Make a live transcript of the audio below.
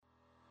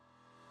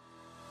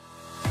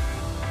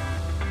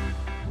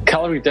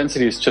calorie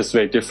density is just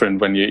very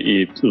different when you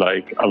eat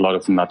like a lot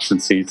of nuts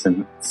and seeds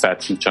and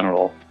fats in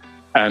general.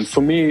 And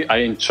for me, I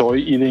enjoy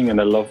eating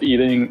and I love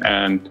eating.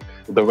 And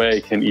the way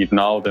I can eat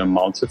now, the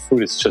amounts of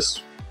food is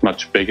just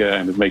much bigger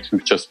and it makes me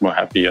just more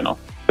happy,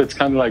 It's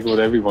kind of like what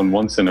everyone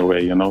wants in a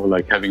way,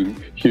 like having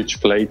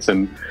huge plates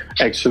and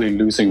actually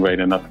losing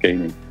weight and not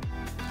gaining.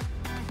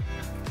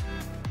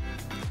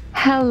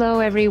 Hello,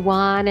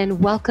 everyone,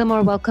 and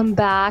welcome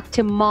back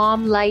to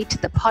Mom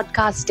Light, the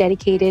podcast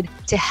dedicated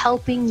to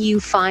helping you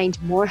find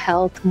more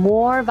health,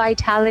 more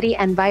vitality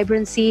and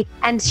vibrancy,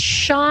 and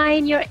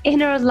shine your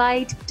inner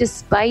light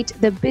despite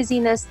the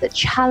busyness, the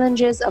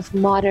challenges of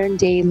modern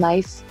day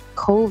life,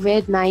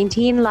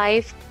 COVID-19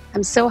 life.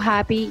 I'm so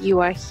happy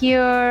you are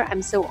here.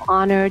 I'm so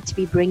honored to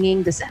be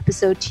bringing this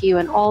episode to you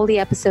and all the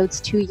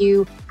episodes to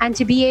you and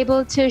to be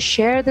able to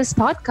share this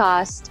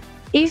podcast.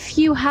 If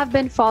you have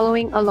been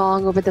following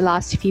along over the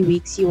last few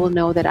weeks, you will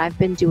know that I've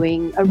been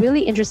doing a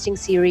really interesting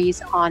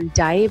series on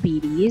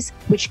diabetes,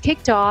 which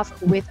kicked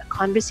off with a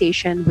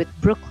conversation with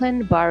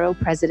Brooklyn Borough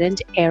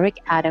President Eric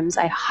Adams.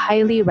 I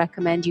highly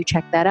recommend you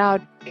check that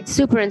out. It's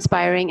super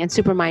inspiring and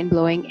super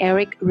mind-blowing.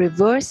 Eric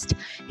reversed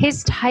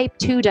his type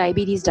 2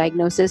 diabetes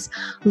diagnosis,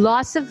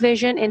 loss of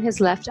vision in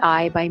his left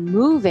eye by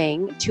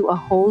moving to a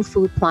whole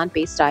food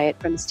plant-based diet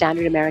from a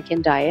standard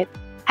American diet,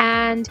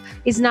 and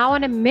is now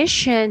on a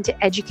mission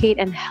to educate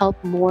and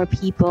help more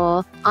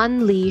people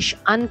unleash,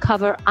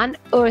 uncover,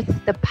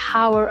 unearth the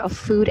power of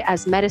food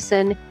as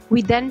medicine.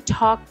 We then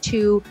talked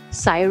to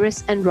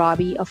Cyrus and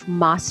Robbie of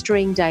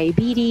Mastering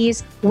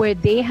Diabetes, where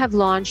they have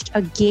launched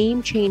a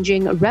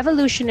game-changing,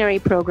 revolutionary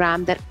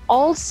program that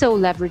also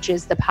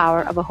leverages the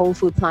power of a whole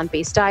food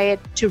plant-based diet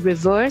to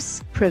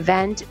reverse,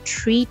 prevent,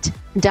 treat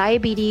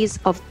diabetes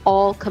of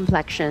all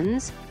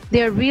complexions.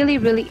 They're really,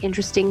 really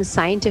interesting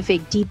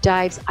scientific deep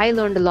dives. I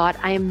learned a lot.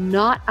 I am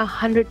not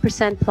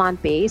 100%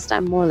 plant-based.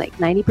 I'm more like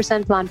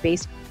 90%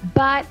 plant-based.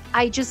 But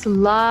I just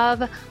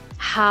love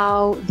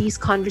how these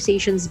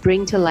conversations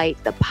bring to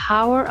light the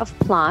power of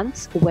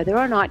plants, whether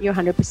or not you're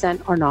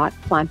 100% or not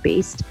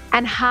plant-based,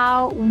 and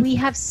how we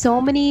have so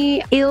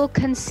many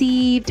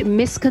ill-conceived,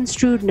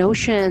 misconstrued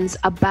notions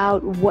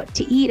about what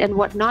to eat and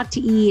what not to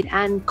eat,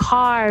 and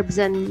carbs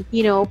and,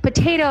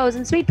 potatoes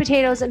and sweet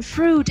potatoes and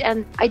fruit.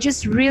 And I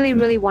just really,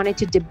 really wanted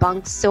to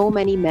debunk so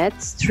many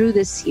myths through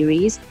this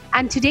series.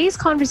 And today's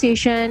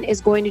conversation is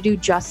going to do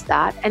just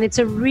that. And it's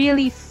a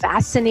really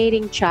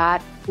fascinating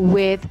chat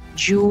with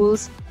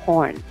Jules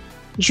Horne.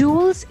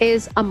 Jules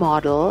is a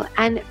model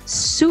and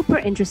super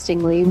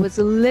interestingly was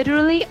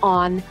literally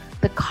on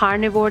the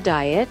carnivore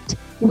diet,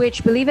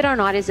 which, believe it or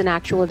not, is an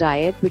actual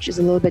diet, which is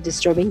a little bit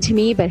disturbing to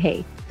me, but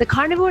hey. The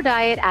carnivore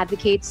diet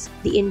advocates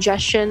the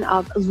ingestion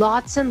of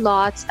lots and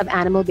lots of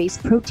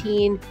animal-based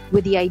protein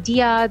with the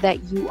idea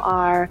that you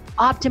are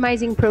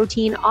optimizing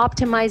protein,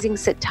 optimizing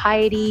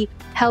satiety,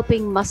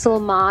 helping muscle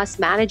mass,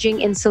 managing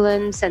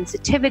insulin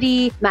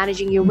sensitivity,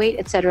 managing your weight,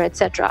 etc.,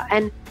 etc.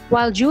 And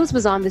while Jules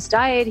was on this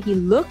diet, he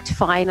looked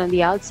fine on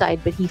the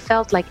outside, but he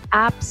felt like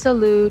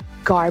absolute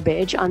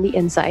garbage on the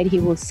inside. He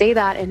will say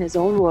that in his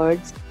own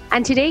words.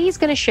 And today he's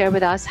going to share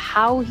with us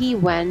how he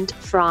went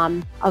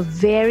from a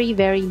very,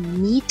 very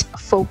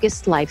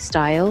meat-focused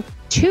lifestyle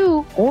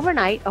to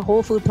overnight a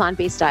whole food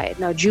plant-based diet.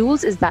 Now,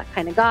 Jules is that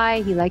kind of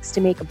guy. He likes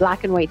to make a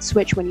black and white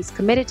switch when he's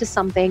committed to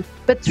something.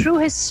 But through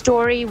his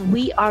story,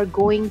 we are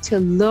going to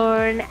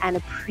learn and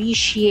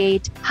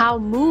appreciate how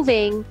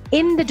moving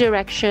in the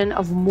direction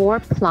of more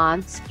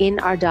plants in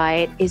our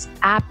diet is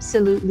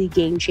absolutely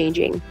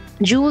game-changing.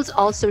 Jules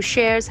also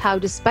shares how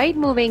despite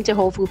moving to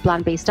whole food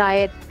plant-based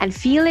diet and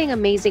feeling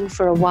amazing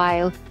for a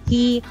while,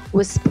 he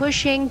was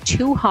pushing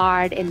too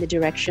hard in the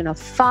direction of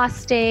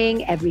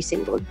fasting every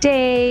single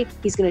day.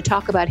 He's going to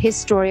talk about his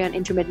story on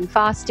intermittent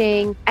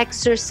fasting,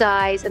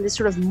 exercise, and this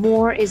sort of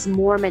more is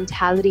more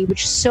mentality,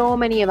 which so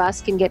many of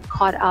us can get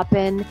caught up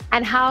in,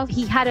 and how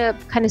he had a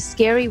kind of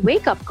scary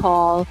wake-up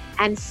call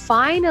and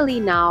finally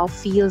now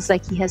feels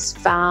like he has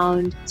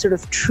found sort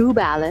of true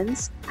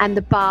balance and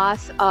the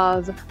path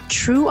of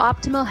true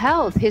optimal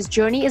health. His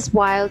journey is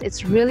wild.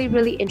 It's really,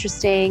 really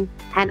interesting.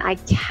 And I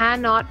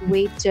cannot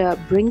wait to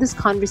bring this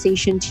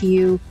conversation to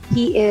you.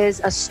 He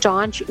is a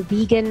staunch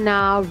vegan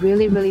now,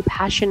 really, really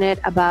passionate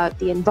about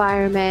the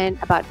environment,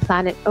 about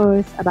planet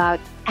Earth, about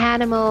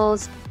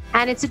animals.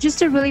 And it's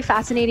just a really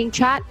fascinating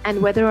chat.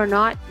 And whether or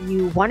not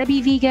you want to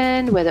be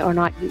vegan, whether or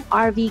not you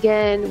are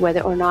vegan, whether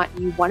or not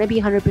you want to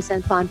be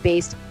 100%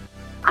 plant-based,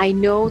 I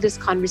know this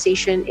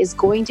conversation is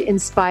going to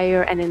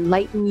inspire and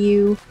enlighten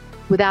you.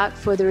 Without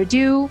further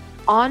ado,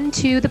 on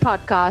to the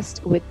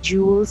podcast with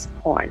Jules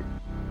Horne.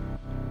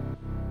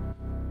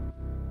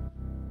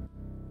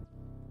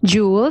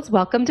 Jules,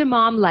 welcome to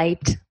Mom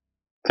Light.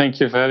 Thank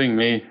you for having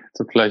me. It's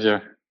a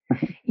pleasure.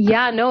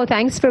 Yeah, no,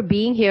 thanks for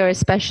being here,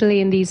 especially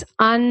in these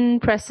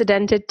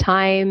unprecedented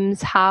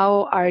times.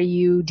 How are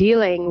you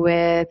dealing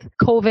with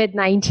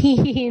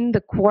COVID-19,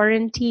 the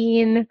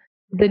quarantine,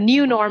 the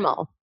new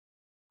normal?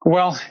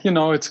 Well,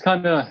 it's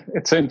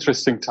an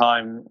interesting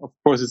time. Of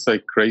course, it's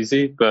like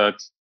crazy, but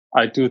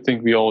I do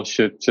think we all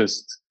should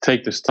just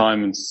take this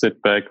time and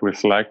sit back,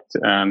 reflect,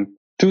 and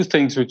do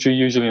things which you're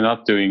usually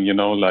not doing,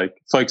 like,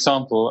 for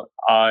example,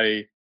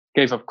 I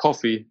gave up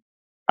coffee.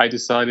 I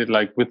decided,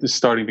 like, with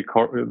starting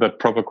the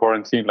proper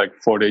quarantine, like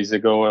 4 days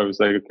ago, I was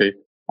like, okay,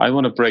 I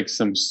want to break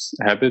some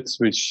habits,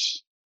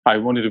 which I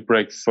wanted to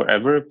break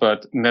forever,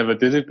 but never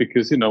did it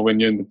because, when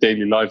you're in the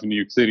daily life in New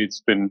York City,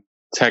 it's been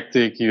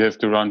tactic. You have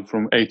to run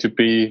from A to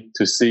B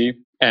to C,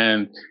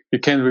 and you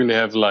can't really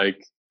have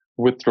like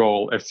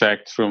withdrawal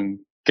effect from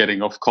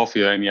getting off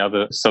coffee or any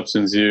other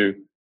substance you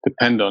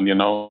depend on.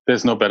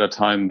 There's no better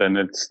time than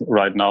it's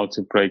right now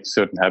to break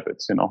certain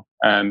habits.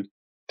 And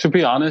to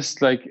be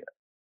honest, like,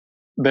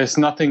 there's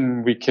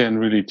nothing we can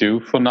really do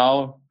for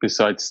now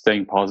besides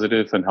staying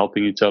positive and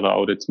helping each other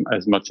out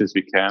as much as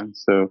we can.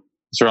 So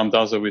as Ram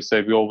Dass always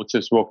say, we all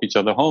just walk each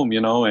other home,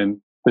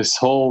 and this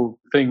whole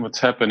thing what's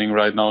happening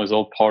right now is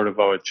all part of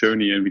our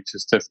journey, and we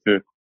just have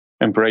to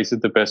embrace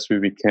it the best way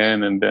we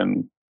can and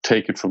then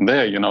take it from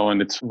there,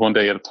 and it's one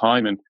day at a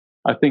time. And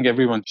I think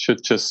everyone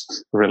should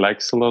just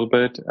relax a little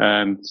bit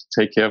and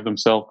take care of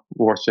themselves,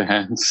 wash their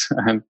hands,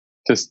 and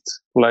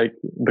just, like,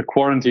 the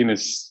quarantine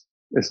is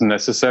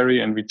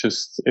necessary, and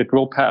it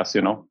will pass,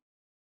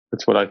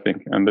 That's what I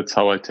think, and that's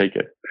how I take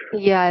it.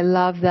 Yeah, I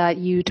love that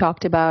you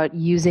talked about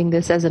using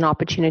this as an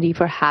opportunity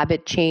for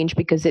habit change,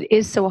 because it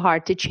is so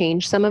hard to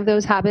change some of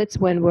those habits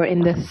when we're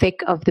in the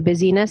thick of the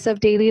busyness of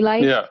daily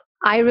life. Yeah.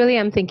 I really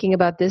am thinking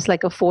about this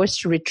like a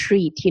forced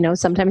retreat.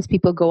 Sometimes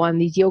people go on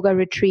these yoga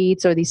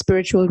retreats or these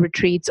spiritual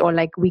retreats, or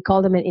like we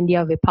call them in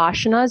India,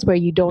 Vipassanas, where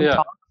you don't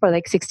talk for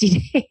like 60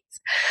 days.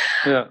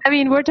 Yeah. I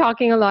mean, we're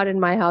talking a lot in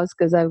my house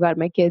because I've got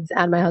my kids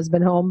and my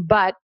husband home,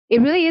 but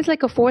it really is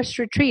like a forced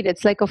retreat.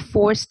 It's like a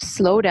forced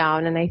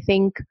slowdown.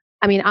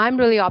 And I'm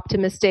really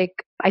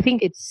optimistic. I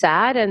think it's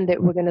sad and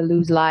that we're going to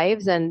lose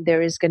lives and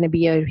there is going to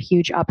be a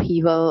huge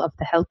upheaval of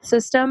the health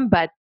system.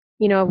 But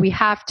we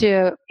have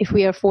to, if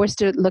we are forced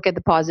to look at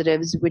the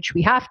positives, which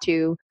we have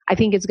to, I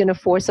think it's going to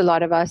force a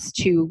lot of us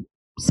to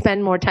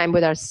spend more time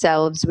with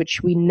ourselves,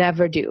 which we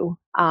never do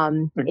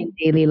in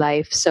daily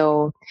life.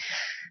 So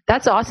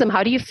that's awesome.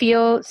 How do you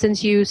feel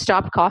since you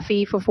stopped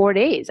coffee for 4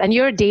 days? And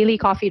you're a daily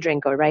coffee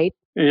drinker, right?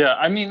 Yeah,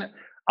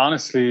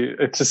 honestly,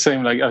 it's the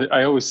same. Like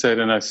I always said,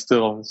 and I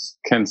still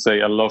can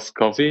say, I love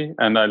coffee,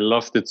 and I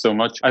loved it so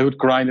much. I would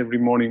grind every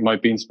morning my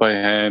beans by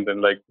hand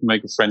and like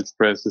make a French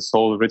press, this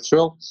whole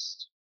ritual.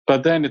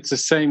 But then it's the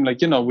same, like,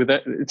 with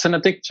that, it's an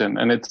addiction,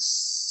 and it's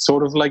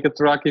sort of like a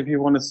drug, if you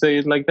want to say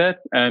it like that.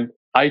 And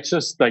I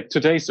just, like,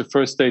 today's the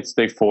first day, it's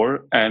day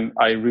 4, and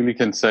I really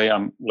can say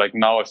I'm like,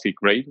 now I feel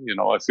great,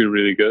 I feel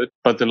really good.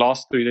 But the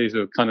last 3 days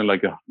were kind of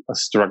like a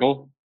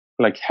struggle,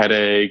 like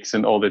headaches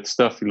and all that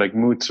stuff, like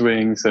mood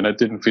swings, and I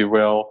didn't feel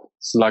well,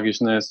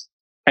 sluggishness.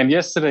 And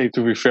yesterday,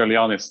 to be fairly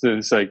honest, it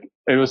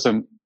was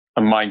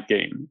a mind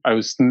game.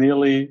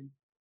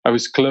 I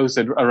was close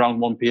at around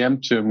 1 p.m.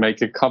 to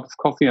make a cup of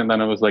coffee. And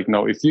then I was like,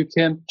 no, if you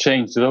can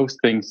change those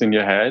things in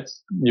your head,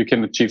 you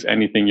can achieve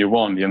anything you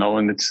want,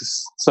 and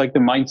it's like the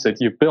mindset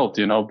you built,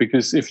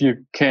 because if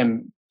you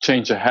can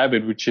change a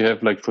habit, which you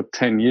have like for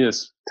 10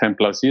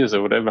 plus years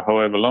or whatever,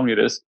 however long it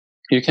is,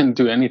 you can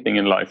do anything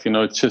in life,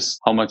 it's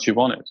just how much you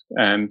want it.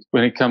 And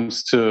when it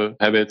comes to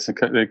habits,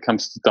 when it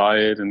comes to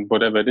diet and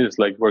whatever it is,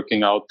 like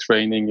working out,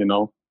 training,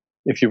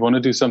 if you want to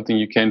do something,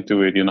 you can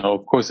do it,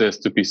 Of course, there has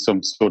to be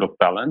some sort of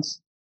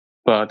balance.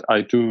 But I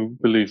do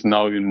believe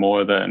now even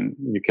more than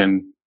you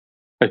can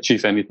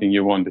achieve anything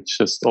you want. It's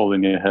just all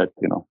in your head,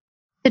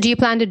 So do you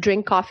plan to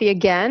drink coffee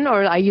again,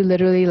 or are you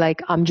literally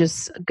like, I'm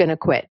just going to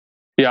quit?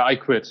 Yeah, I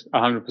quit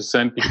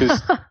 100% because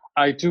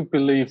I do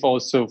believe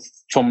also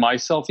for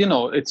myself,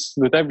 it's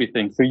with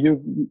everything. For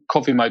you,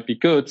 coffee might be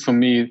good. For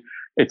me,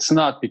 it's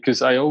not,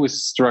 because I always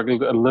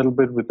struggled a little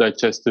bit with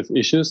digestive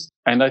issues.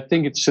 And I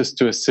think it's just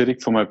too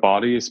acidic for my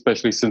body,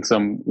 especially since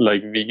I'm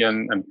like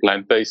vegan and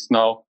plant-based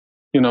now.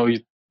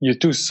 You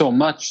do so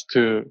much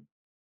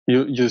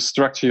you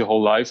structure your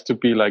whole life to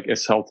be like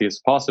as healthy as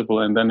possible.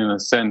 And then in a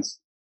sense,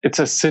 it's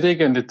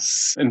acidic and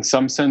it's in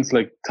some sense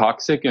like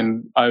toxic.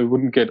 And I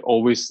wouldn't get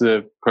always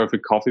the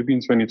perfect coffee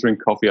beans when you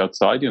drink coffee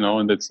outside,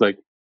 and it's like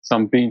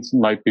some beans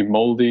might be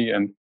moldy.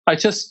 And I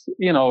just,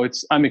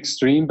 I'm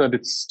extreme, but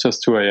it's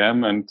just who I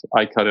am, and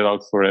I cut it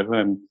out forever.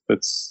 And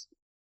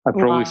I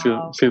probably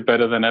feel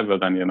better than ever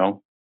then,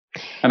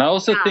 And I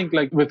also think,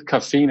 like, with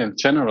caffeine in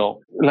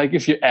general, like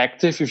if you're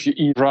active, if you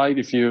eat right,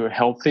 if you're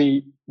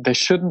healthy, there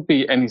shouldn't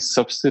be any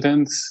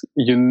substance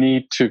you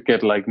need to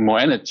get like more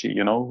energy,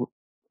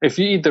 If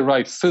you eat the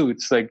right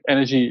foods, like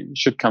energy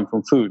should come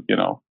from food,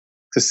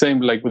 It's the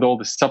same like with all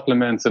the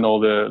supplements and all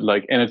the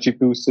like energy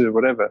boosters or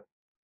whatever.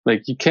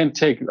 Like you can't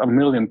take 1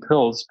 million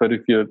pills, but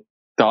if your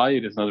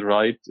diet is not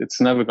right,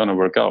 it's never going to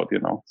work out,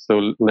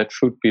 So let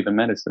food be the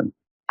medicine.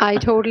 I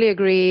totally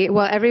agree.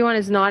 Well, everyone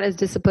is not as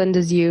disciplined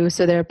as you.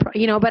 So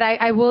but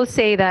I will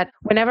say that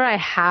whenever I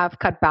have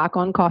cut back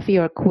on coffee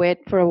or quit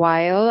for a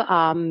while,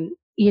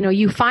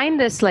 you find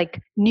this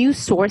like new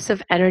source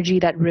of energy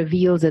that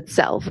reveals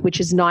itself, which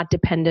is not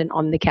dependent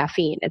on the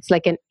caffeine. It's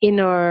like an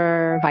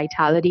inner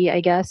vitality, I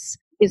guess.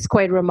 It's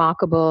quite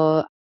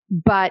remarkable.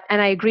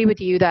 And I agree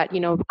with you that,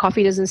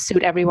 coffee doesn't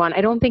suit everyone.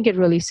 I don't think it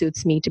really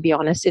suits me, to be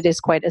honest. It is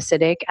quite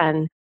acidic,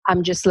 and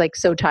I'm just like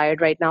so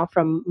tired right now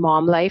from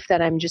mom life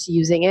that I'm just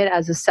using it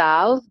as a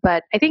salve.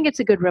 But I think it's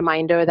a good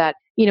reminder that,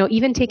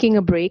 even taking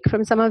a break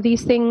from some of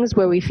these things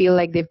where we feel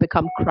like they've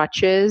become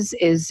crutches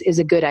is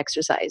a good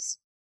exercise.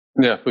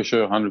 Yeah, for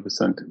sure.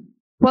 100%.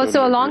 Well,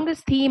 so along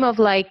this theme of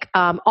like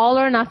all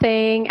or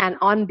nothing and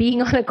on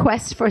being on a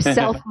quest for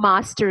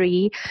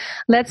self-mastery,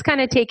 let's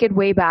kind of take it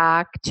way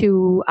back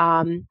to,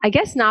 I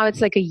guess now it's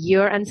like a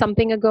year and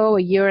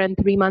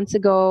 3 months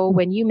ago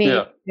when you made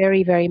a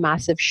very, very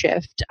massive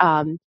shift.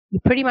 You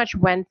pretty much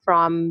went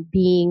from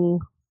being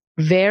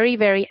very,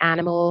 very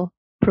animal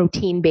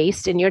protein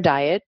based in your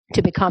diet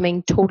to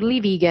becoming totally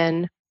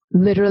vegan,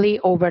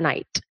 literally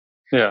overnight.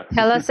 Yeah.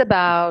 Tell us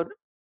about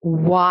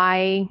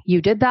why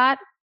you did that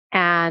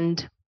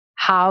and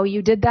how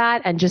you did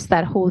that and just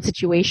that whole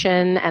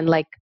situation and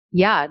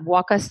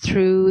walk us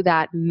through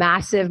that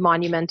massive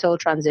monumental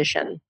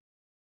transition.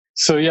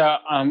 So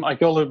I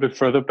go a little bit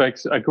further back.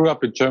 I grew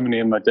up in Germany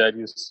and my dad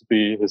used to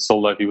be, his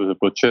whole life he was a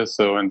butcher.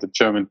 So, and the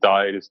German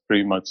diet is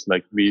pretty much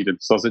like meat and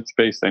sausage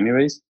based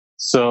anyways.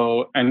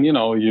 So, and you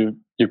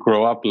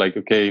grow up like,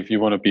 okay, if you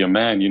want to be a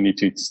man, you need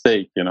to eat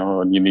steak,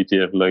 and you need to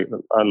have like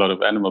a lot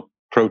of animal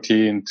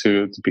protein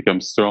to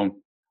become strong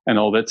and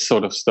all that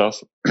sort of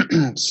stuff.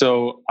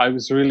 So I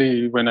was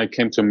really, when I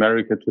came to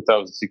America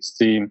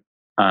 2016,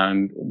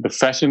 and the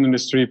fashion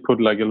industry put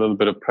like a lot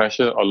of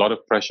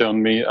pressure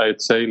on me,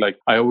 I'd say. Like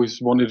I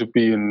always wanted to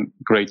be in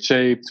great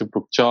shape, to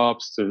book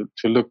jobs, to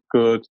look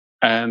good.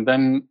 And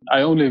then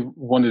I only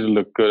wanted to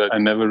look good. I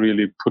never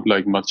really put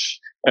like much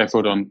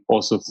effort on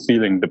also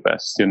feeling the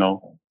best,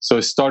 So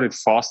I started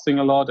fasting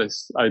a lot.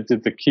 I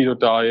did the keto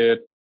diet.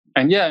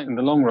 And in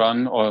the long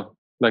run or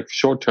like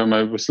short term,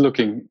 I was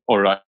looking all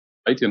right.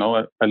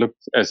 I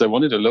looked as I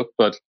wanted to look,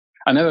 but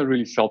I never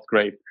really felt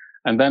great.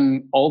 And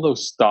then all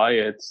those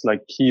diets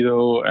like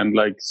keto and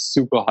like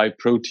super high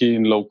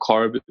protein, low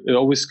carb, it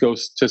always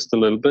goes just a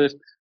little bit.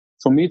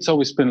 For me, it's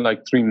always been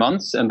like 3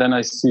 months and then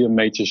I see a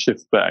major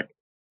shift back.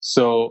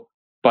 So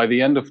by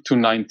the end of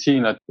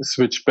 2019, I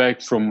switched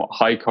back from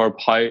high carb,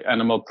 high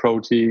animal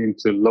protein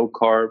to low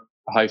carb,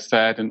 high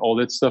fat and all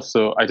that stuff.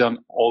 So I done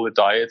all the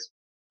diets.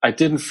 I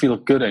didn't feel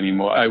good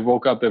anymore. I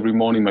woke up every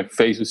morning, my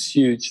face was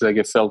huge. Like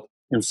I felt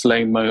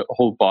inflamed, my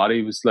whole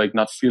body was like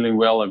not feeling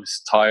well. I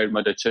was tired,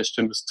 my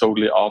digestion was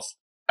totally off.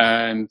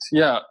 And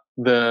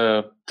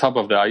the top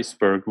of the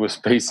iceberg was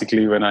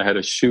basically when I had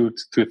a shoot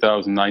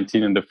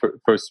 2019 in the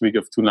first week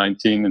of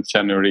 2019 in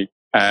January.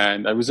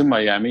 And I was in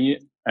Miami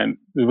and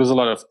it was a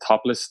lot of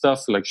topless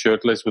stuff, like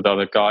shirtless with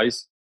other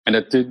guys. And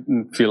I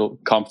didn't feel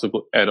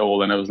comfortable at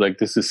all. And I was like,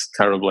 this is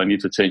terrible. I need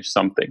to change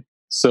something.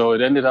 So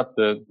it ended up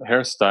the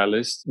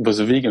hairstylist was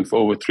a vegan for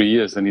over 3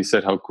 years. And he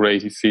said how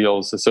great he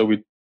feels. So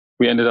we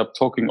ended up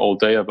talking all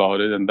day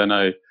about it. And then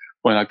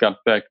when I got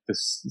back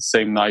this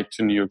same night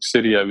to New York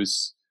City, I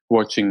was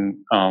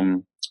watching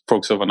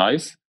Forks Over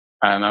Knife.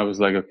 And I was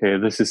like, okay,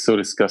 this is so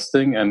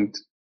disgusting. And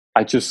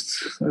I just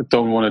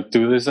don't want to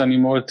do this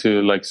anymore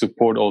to like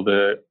support all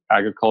the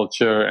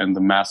agriculture and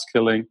the mass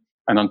killing.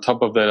 And on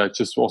top of that, I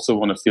just also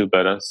want to feel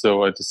better.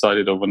 So I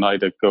decided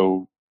overnight I'd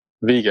go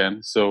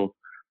vegan. So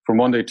from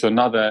one day to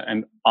another.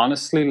 And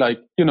honestly,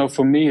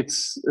 for me,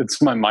 it's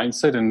my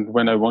mindset. And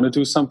when I want to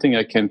do something,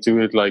 I can do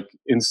it like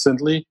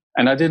instantly.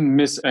 And I didn't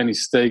miss any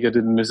steak. I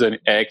didn't miss any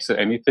eggs or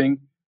anything.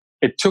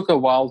 It took a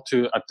while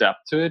to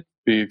adapt to it,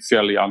 be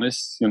fairly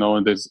honest,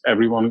 and there's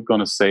everyone going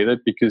to say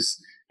that because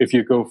if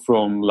you go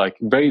from like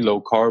very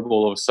low carb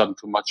all of a sudden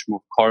to much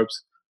more carbs,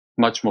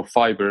 much more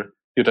fiber,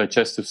 your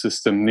digestive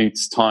system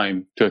needs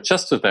time to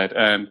adjust to that.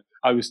 And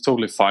I was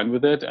totally fine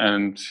with it.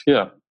 And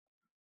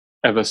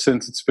ever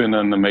since, it's been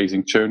an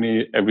amazing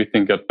journey.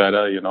 Everything got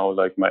better,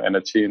 like my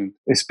energy, and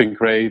it's been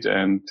great.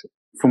 And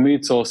for me,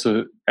 it's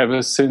also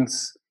ever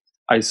since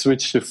I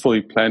switched to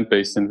fully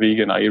plant-based and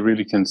vegan, I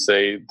really can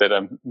say that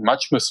I'm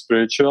much more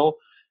spiritual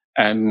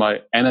and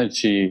my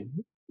energy,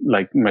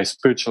 like my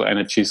spiritual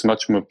energy is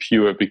much more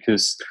pure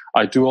because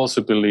I do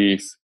also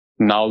believe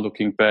now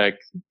looking back,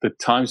 the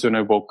times when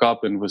I woke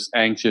up and was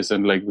anxious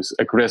and like was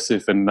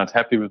aggressive and not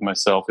happy with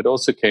myself, it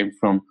also came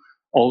from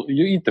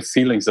you eat the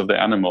feelings of the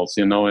animals,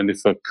 and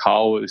if a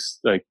cow is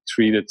like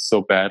treated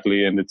so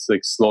badly and it's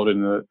like slaughtered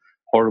in a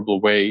horrible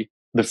way,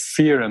 the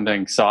fear and the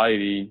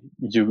anxiety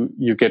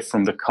you get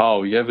from the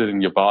cow, you have it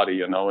in your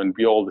body, and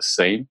we're all the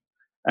same.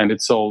 And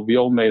we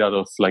all made out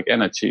of like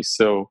energy.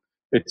 So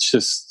it's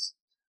just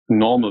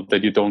normal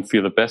that you don't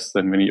feel the best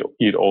then when you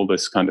eat all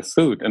this kind of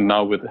food. And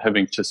now with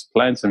having just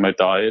plants in my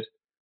diet,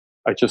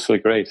 I just feel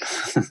great.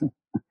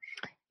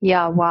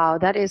 Yeah, wow.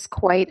 That is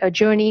quite a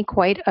journey,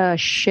 quite a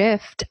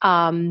shift.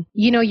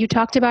 You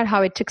talked about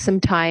how it took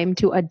some time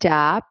to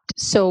adapt.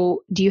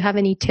 So do you have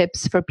any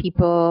tips for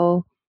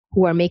people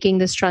who are making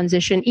this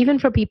transition, even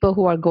for people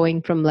who are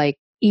going from like,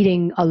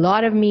 eating a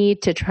lot of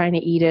meat to trying to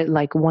eat it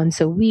like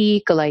once a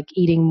week, like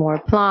eating more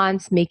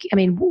plants,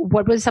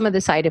 what was some of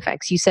the side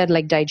effects? You said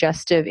like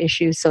digestive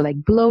issues, so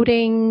like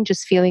bloating,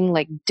 just feeling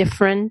like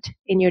different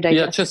in your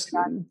digestive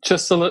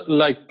just a little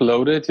like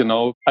bloated,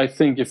 I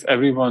think if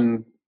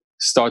everyone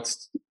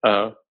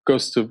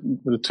goes to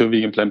a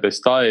vegan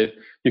plant-based diet,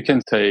 you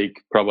can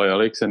take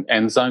probiotics, and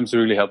enzymes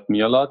really help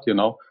me a lot,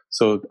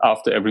 so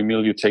after every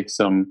meal you take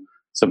some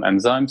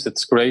enzymes.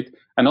 It's great.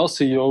 And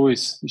also you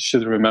always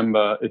should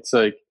remember, it's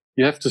like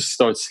you have to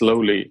start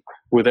slowly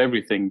with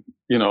everything,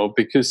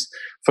 because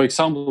for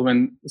example,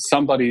 when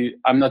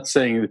I'm not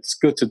saying it's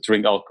good to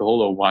drink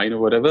alcohol or wine or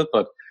whatever,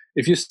 but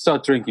if you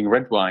start drinking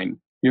red wine,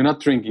 you're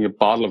not drinking a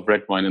bottle of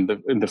red wine at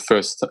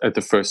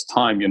the first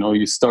time.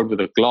 You start with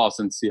a glass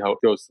and see how it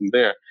goes from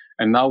there.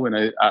 And now when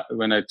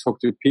I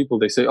talk to people,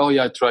 they say, "Oh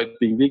yeah, I tried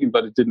being vegan,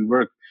 but it didn't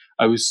work.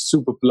 I was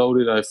super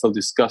bloated. I felt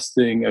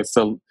disgusting. I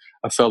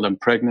felt I'm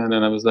pregnant."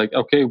 And I was like,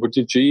 "Okay, what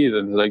did you eat?"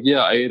 And they're like,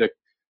 "Yeah, I ate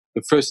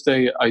the first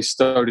day I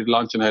started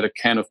lunch and I had a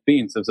can of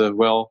beans." I said,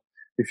 "Well,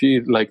 if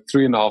you eat like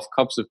 3.5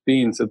 cups of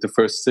beans at the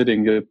first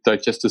sitting, your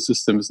digestive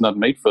system is not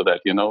made for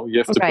that. You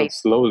have to go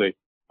slowly."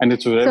 And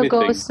it's with everything.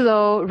 So go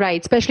slow, right?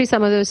 Especially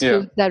some of those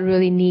foods that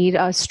really need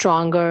a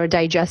stronger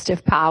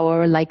digestive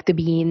power, like the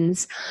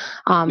beans.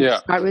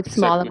 Start with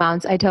small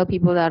amounts. I tell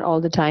people that all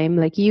the time,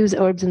 like use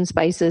herbs and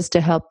spices to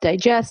help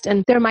digest.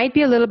 And there might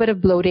be a little bit of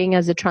bloating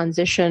as a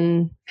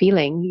transition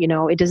feeling.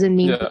 It doesn't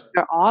mean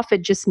you're off.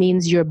 It just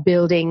means you're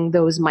building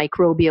those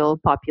microbial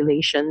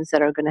populations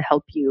that are going to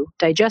help you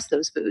digest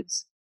those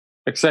foods.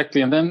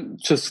 Exactly. And then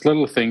just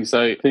little things.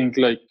 I think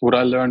like what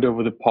I learned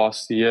over the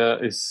past year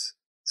is,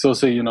 it's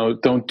also,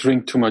 don't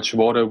drink too much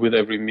water with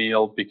every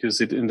meal because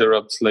it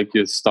interrupts like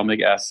your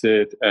stomach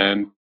acid.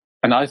 And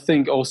I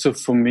think also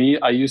for me,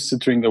 I used to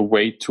drink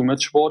way too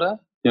much water,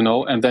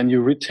 and then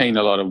you retain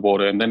a lot of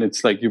water. And then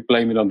it's like you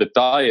blame it on the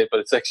diet, but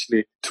it's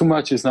actually too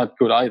much is not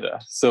good either.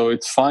 So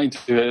it's fine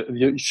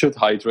you should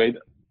hydrate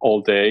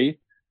all day,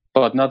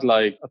 but not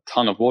like a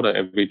ton of water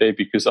every day,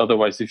 because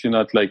otherwise, if you're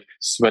not like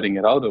sweating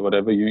it out or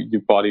whatever,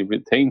 your body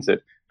retains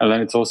it. And then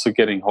it's also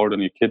getting hard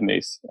on your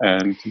kidneys,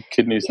 and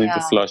kidneys need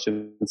to flush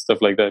and stuff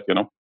like that,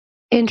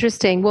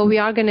 Interesting. Well, we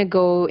are going to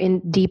go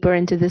deeper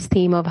into this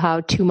theme of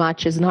how too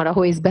much is not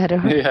always better.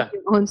 Yeah.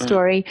 Your own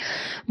story.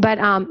 But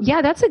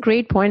that's a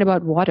great point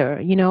about water.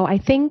 I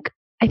think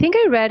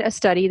I read a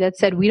study that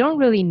said we don't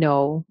really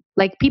know.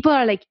 Like people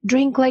are like,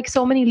 drink like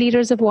so many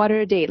liters of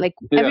water a day. Like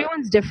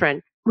everyone's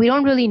different. We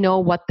don't really know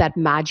what that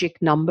magic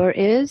number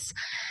is.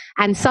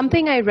 And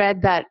something I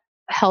read that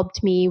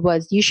helped me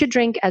was you should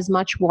drink as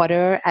much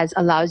water as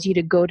allows you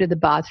to go to the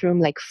bathroom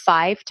like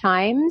 5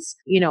 times,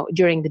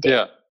 during the day.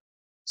 Yeah.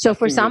 So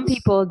for some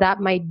people that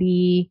might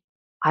be,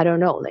 I don't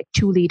know, like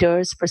 2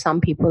 liters. For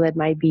some people it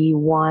might be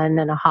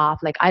 1.5.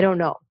 Like, I don't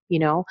know,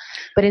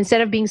 but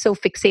instead of being so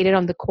fixated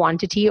on the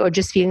quantity or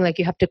just feeling like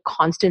you have to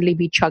constantly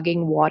be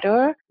chugging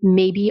water,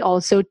 maybe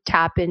also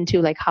tap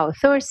into like, how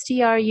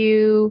thirsty are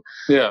you?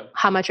 Yeah.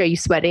 How much are you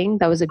sweating?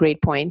 That was a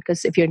great point.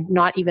 Because if you're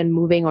not even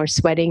moving or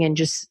sweating and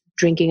just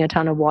drinking a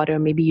ton of water,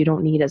 maybe you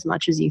don't need as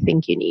much as you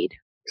think you need.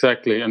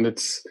 Exactly. And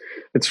it's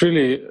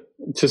really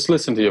just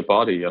listen to your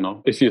body,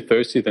 if you're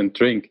thirsty, then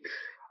drink.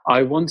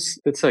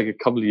 It's like a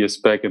couple of years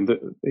back, and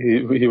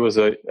he was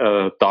a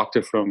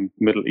doctor from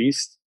Middle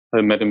East. I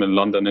met him in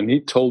London, and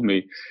he told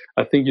me,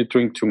 "I think you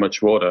drink too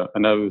much water."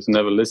 And I was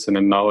never listening,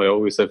 and now I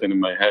always have it in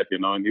my head,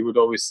 and he would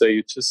always say,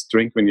 "You just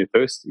drink when you're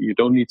thirsty. You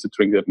don't need to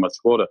drink that much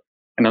water."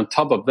 And on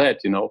top of that,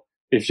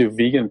 if you're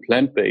vegan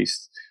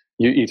plant-based,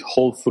 you eat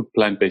whole food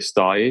plant-based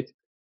diet.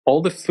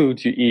 All the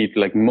food you eat,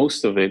 like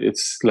most of it,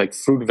 it's like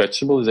fruit,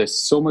 vegetables.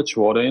 There's so much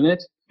water in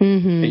it.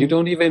 Mm-hmm. And you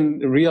don't even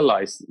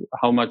realize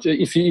how much.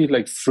 If you eat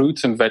like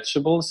fruits and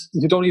vegetables,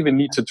 you don't even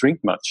need to drink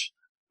much.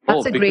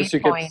 That's a great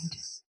point.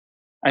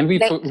 And we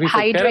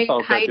forget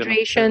about that.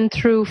 Hydration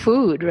through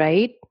food,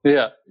 right?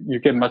 Yeah, you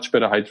get much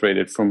better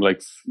hydrated from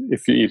like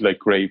if you eat like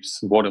grapes,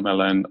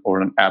 watermelon,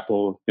 or an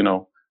apple,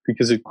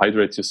 because it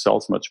hydrates your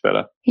cells much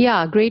better.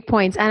 Yeah, great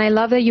points. And I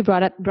love that you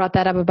brought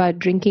that up about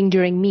drinking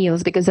during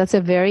meals, because that's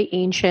a very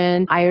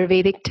ancient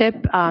Ayurvedic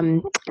tip,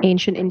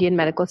 ancient Indian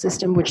medical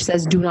system, which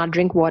says do not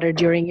drink water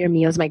during your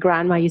meals. My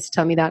grandma used to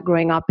tell me that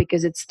growing up,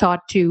 because it's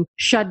thought to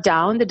shut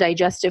down the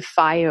digestive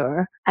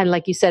fire and,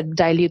 like you said,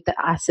 dilute the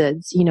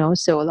acids,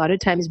 So a lot of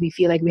times we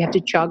feel like we have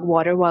to chug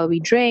water while we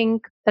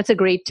drink. That's a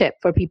great tip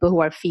for people who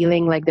are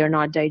feeling like they're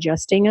not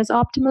digesting as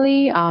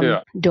optimally.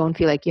 Don't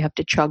feel like you have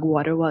to chug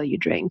water while you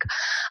drink.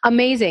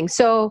 Amazing.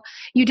 So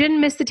you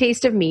didn't miss the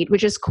taste of meat,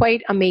 which is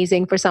quite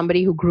amazing for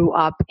somebody who grew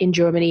up in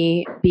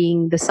Germany,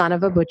 being the son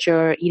of a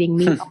butcher, eating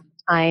meat all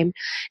the time.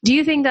 Do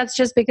you think that's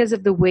just because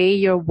of the way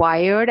you're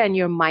wired and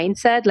your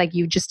mindset? Like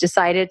you just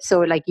decided, so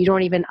like you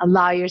don't even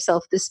allow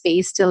yourself the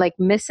space to like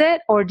miss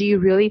it? Or do you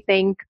really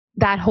think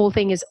that whole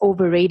thing is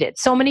overrated?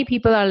 So many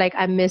people are like,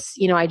 I miss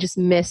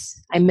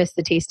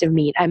the taste of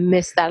meat. I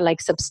miss that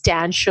like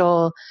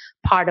substantial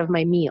part of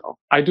my meal.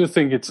 I do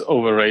think it's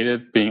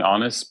overrated, being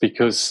honest,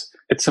 because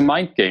it's a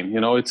mind game.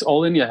 It's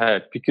all in your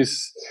head.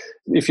 Because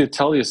if you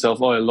tell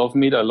yourself, "Oh, I love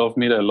meat, I love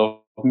meat, I love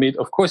meat,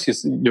 of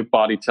course, your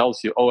body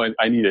tells you, oh,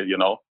 I need it,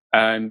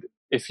 And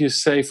if you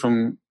say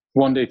from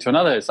one day to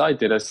another, as I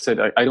did, I said,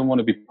 I don't want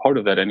to be part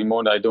of that anymore.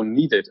 And I don't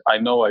need it. I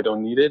know I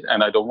don't need it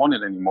and I don't want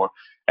it anymore.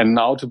 And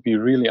now, to be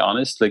really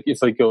honest, like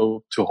if I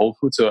go to Whole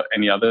Foods or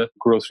any other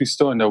grocery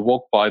store and I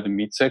walk by the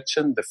meat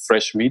section, the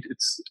fresh meat,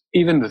 it's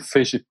even the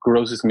fish, it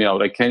grosses me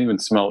out. I can't even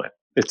smell it.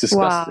 It's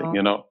disgusting,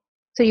 Wow.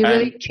 So you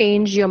really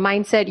changed your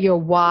mindset, your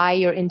why,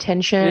 your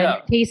intention,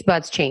 Yeah. taste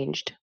buds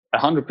changed.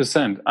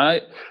 100%.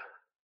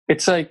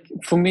 It's like,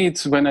 for me,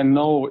 it's when I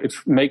know it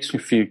makes me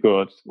feel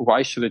good.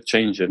 Why should it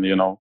change it,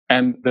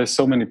 And there's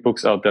so many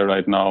books out there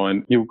right now,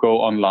 and you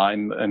go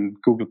online and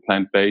Google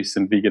plant-based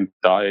and vegan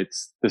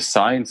diets. The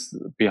science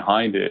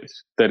behind it,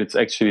 that it's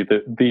actually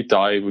the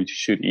diet which you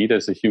should eat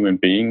as a human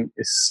being,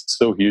 is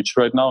so huge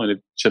right now, and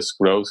it just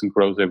grows and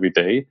grows every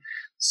day.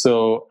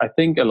 So I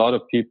think a lot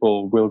of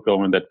people will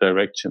go in that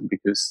direction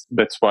because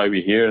that's why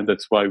we're here and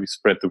that's why we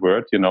spread the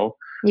word,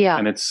 Yeah.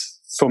 And it's,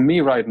 for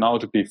me right now,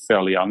 to be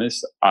fairly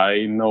honest,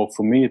 I know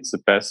for me it's the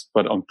best,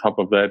 but on top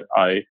of that,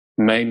 I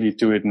mainly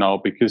do it now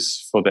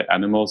because for the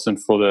animals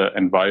and for the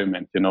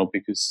environment,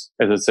 because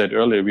as I said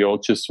earlier, we all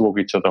just walk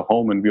each other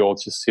home and we all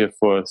just here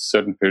for a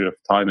certain period of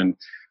time. And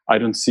I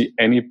don't see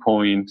any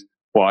point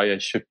why I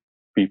should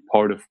be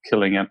part of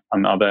killing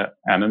another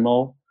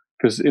animal,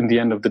 because in the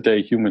end of the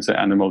day, humans are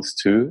animals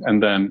too.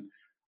 And then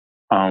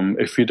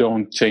if we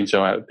don't change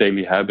our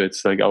daily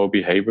habits, like our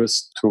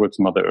behaviors towards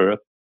Mother Earth,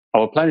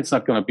 our planet's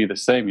not going to be the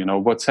same.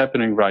 What's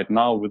happening right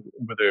now with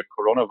the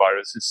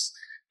coronavirus is,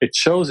 it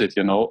shows it,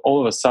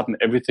 all of a sudden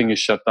everything is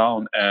shut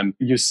down and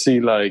you see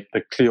like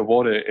the clear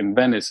water in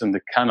Venice in the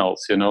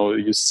canals,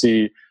 you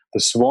see the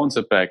swans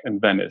are back in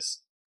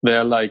Venice.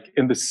 They're like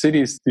in the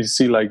cities, you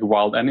see like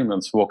wild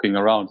animals walking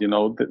around,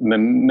 the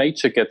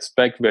nature gets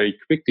back very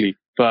quickly.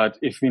 But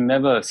if we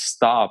never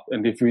stop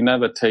and if we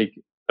never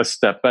take a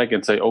step back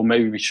and say, oh,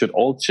 maybe we should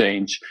all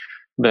change,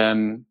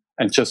 then,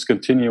 and just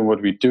continue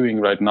what we're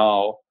doing right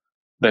now,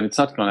 then it's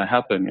not going to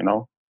happen,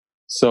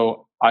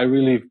 So I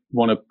really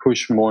want to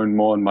push more and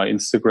more on my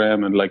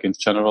Instagram and like in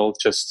general,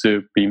 just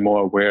to be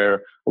more aware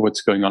of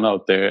what's going on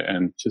out there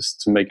and just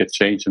to make a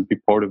change and be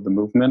part of the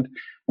movement.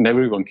 And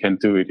everyone can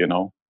do it,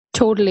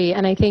 Totally.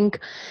 And I think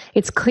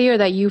it's clear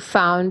that you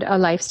found a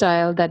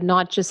lifestyle that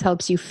not just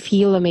helps you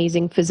feel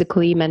amazing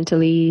physically,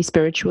 mentally,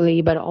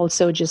 spiritually, but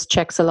also just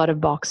checks a lot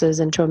of boxes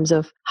in terms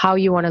of how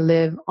you want to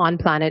live on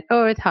planet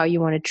Earth, how you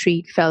want to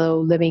treat fellow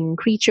living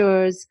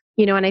creatures.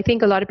 And I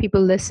think a lot of people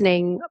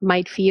listening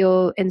might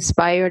feel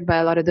inspired by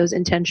a lot of those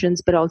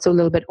intentions, but also a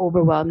little bit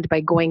overwhelmed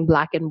by going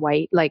black and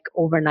white, like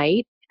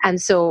overnight.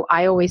 And so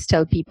I always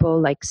tell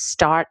people, like,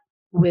 start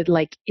with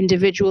like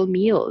individual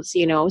meals,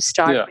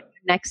 start with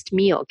next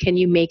meal. Can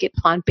you make it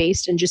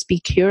plant-based and just be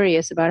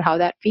curious about how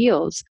that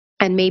feels?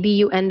 And maybe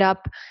you end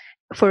up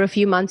for a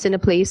few months in a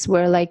place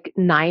where like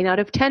 9 out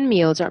of 10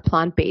 meals are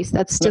plant-based.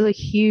 That's still a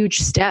huge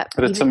step.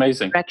 That's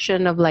amazing. In the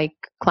direction of like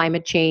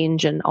climate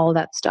change and all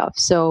that stuff.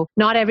 So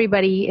not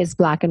everybody is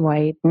black and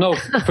white. No,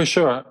 for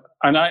sure.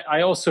 And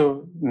I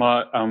also,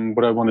 what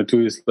I want to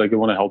do is like, I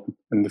want to help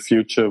in the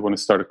future. I want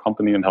to start a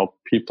company and help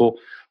people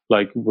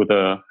like with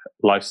a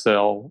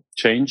lifestyle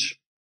change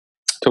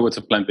towards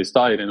a plant-based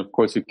diet. And of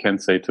course you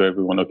can't say to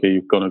everyone, okay,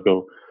 you're going to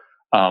go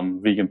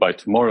vegan by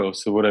tomorrow.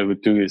 So what I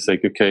would do is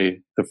like, okay,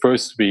 the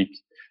first week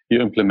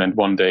you implement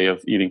 1 day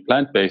of eating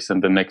plant-based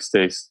and the next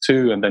day is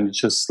 2. And then you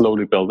just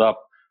slowly build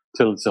up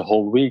till it's a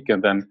whole week.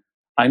 And then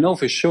I know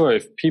for sure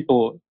if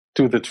people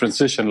do the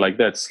transition like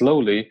that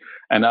slowly,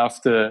 and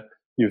after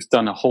you've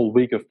done a whole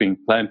week of being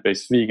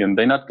plant-based vegan,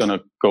 they're not going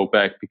to go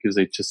back because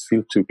they just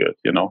feel too good,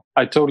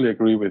 I totally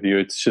agree with you.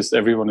 It's just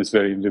everyone is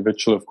very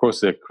individual. Of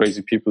course, there are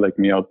crazy people like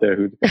me out there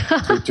who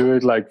do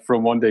it like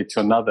from one day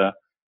to another.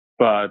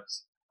 But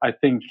I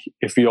think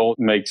if we all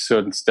make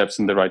certain steps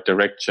in the right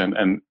direction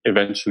and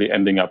eventually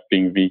ending up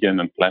being vegan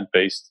and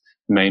plant-based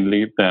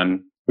mainly,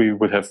 then we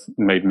would have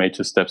made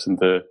major steps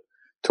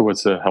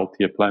towards a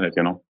healthier planet,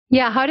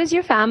 Yeah. How does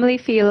your family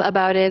feel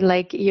about it?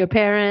 Like your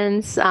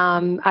parents,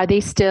 do they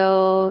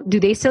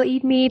still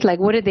eat meat? Like,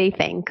 what do they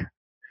think?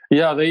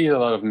 Yeah, they eat a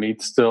lot of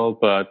meat still,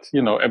 but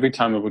every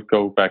time I would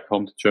go back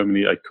home to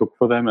Germany, I cook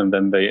for them and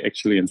then they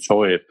actually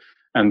enjoy it.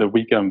 And the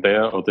week I'm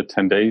there, or the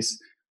 10 days,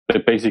 they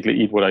basically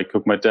eat what I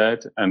cook. My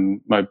dad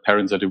and my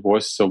parents are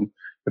divorced, so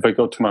if I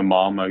go to my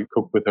mom, I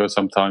cook with her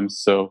sometimes.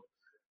 So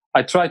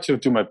I try to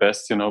do my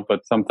best,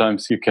 but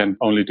sometimes you can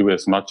only do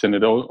as much. And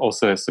it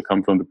also has to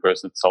come from the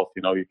person itself.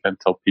 You can't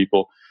tell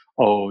people,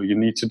 oh, you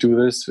need to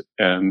do this.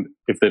 And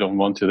if they don't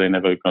want to, they're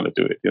never going to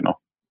do it,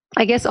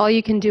 I guess all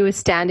you can do is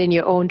stand in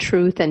your own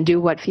truth and do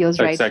what feels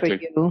right for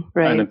you.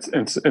 Right. And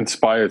it's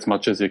inspire as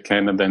much as you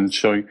can. And then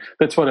showing,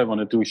 that's what I want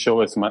to do, show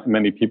as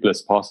many people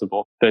as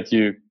possible that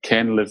you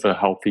can live a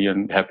healthy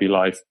and happy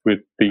life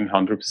with being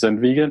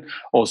 100% vegan.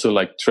 Also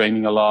like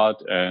training a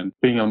lot and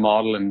being a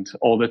model and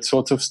all that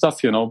sorts of stuff,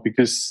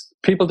 because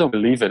people don't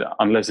believe it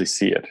unless they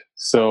see it.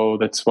 So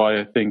that's why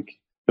I think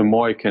the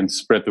more I can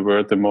spread the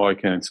word, the more I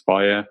can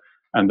inspire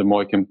and the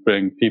more I can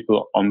bring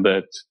people on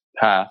that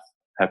path,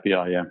 happier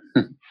I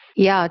am.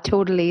 Yeah,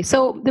 totally.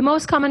 So the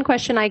most common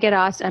question I get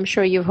asked, I'm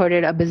sure you've heard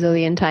it a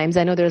bazillion times.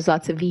 I know there's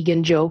lots of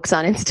vegan jokes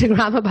on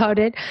Instagram about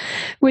it,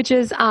 which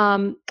is,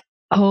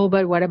 oh,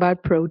 but what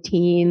about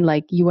protein?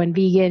 Like you went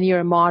vegan, you're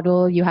a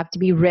model, you have to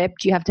be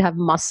ripped, you have to have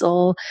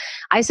muscle.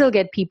 I still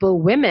get people,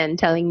 women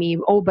telling me,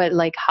 oh, but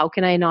like, how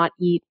can I not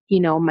eat,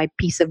 my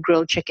piece of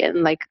grilled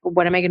chicken? Like,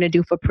 what am I going to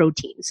do for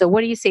protein? So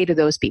what do you say to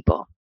those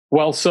people?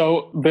 Well,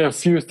 so there are a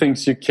few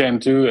things you can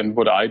do and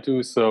what I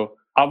do. So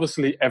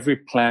obviously every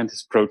plant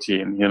is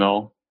protein,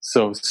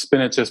 So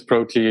spinach is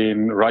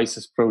protein, rice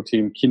is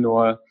protein,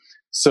 quinoa.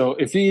 So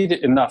if you eat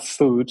enough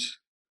food,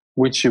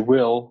 which you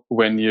will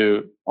when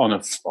you on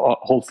a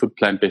whole food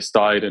plant-based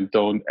diet and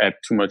don't add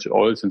too much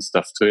oils and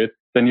stuff to it,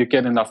 then you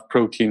get enough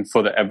protein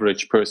for the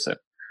average person.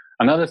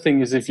 Another thing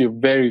is if you're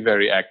very,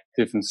 very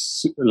active and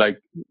like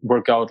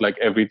work out like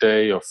every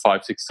day or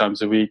 5-6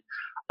 times a week,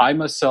 I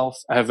myself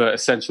have an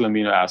essential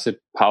amino acid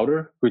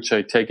powder, which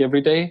I take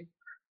every day.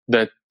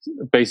 That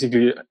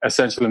basically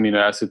essential amino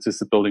acids is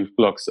the building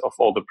blocks of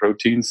all the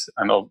proteins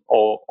and of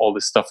all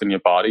the stuff in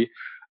your body.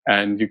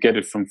 And you get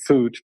it from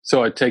food.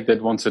 So I take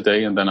that once a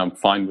day and then I'm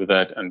fine with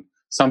that. And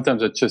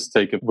sometimes I just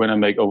take it when I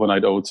make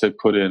overnight oats, I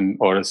put in,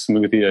 or a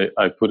smoothie,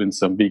 I put in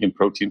some vegan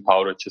protein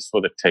powder just for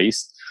the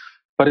taste.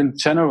 But in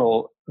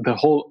general, the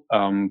whole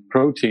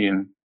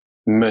protein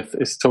myth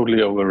is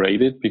totally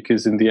overrated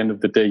because in the end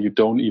of the day, you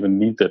don't even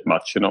need that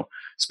much,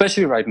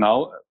 especially right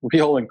now,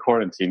 we're all in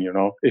quarantine,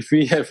 if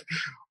we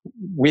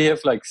have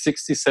like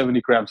 60,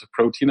 70 grams of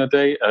protein a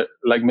day,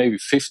 like maybe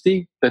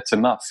 50, that's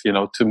enough,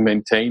 to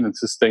maintain and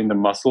sustain the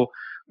muscle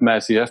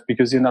mass you have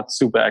because you're not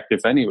super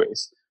active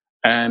anyways.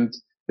 And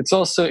it's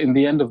also in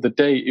the end of the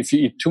day, if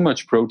you eat too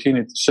much protein,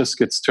 it just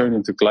gets turned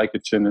into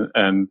glycogen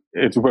and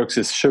it works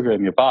as sugar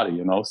in your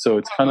body, So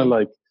it's kind of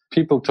like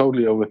people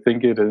totally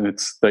overthink it and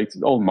it's like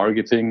all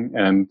marketing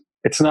and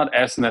it's not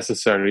as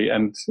necessary.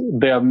 And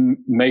there are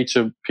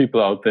major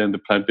people out there in the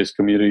plant-based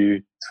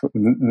community,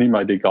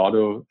 Nimai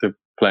Delgado, the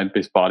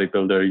plant-based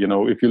bodybuilder,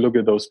 if you look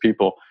at those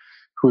people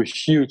who are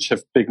huge,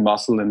 have big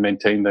muscle and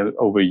maintain that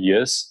over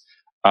years,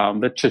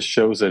 that just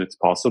shows that it's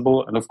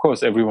possible. And of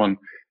course, everyone,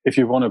 if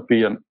you want to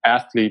be an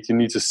athlete, you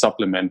need to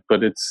supplement,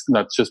 but it's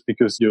not just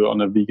because you're on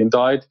a vegan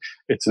diet,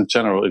 it's in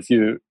general. If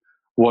you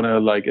want to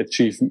like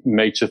achieve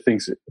major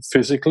things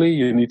physically,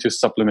 you need to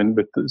supplement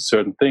with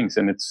certain things,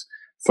 and it's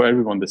for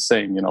everyone the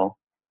same,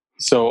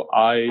 So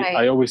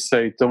I always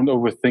say, don't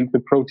overthink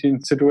the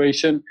protein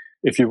situation.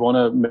 If you want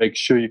to make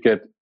sure you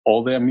get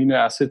all the amino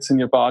acids in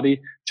your body,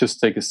 just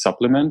take a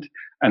supplement.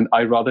 And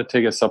I rather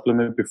take a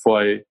supplement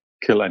before I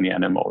kill any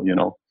animal,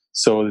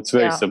 So it's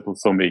very simple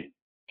for me.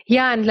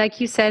 Yeah, and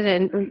like you said,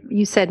 and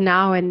you said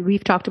now, and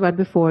we've talked about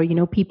before,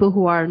 people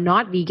who are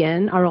not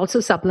vegan are also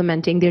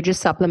supplementing. They're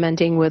just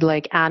supplementing with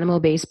like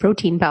animal-based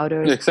protein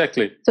powders.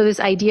 Exactly. So this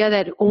idea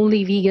that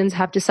only vegans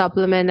have to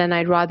supplement and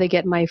I'd rather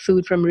get my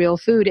food from real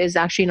food is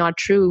actually not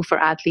true for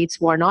athletes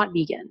who are not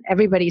vegan.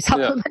 Everybody's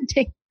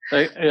supplementing.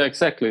 Yeah,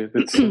 exactly.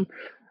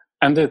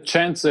 And the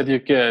chance that you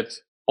get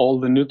all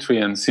the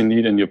nutrients you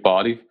need in your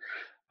body,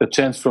 the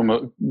chance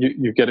from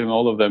you getting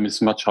all of them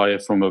is much higher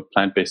from a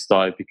plant-based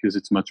diet because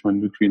it's much more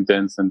nutrient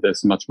dense and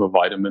there's much more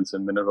vitamins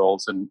and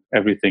minerals and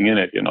everything in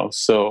it,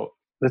 So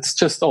it's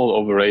just all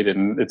overrated,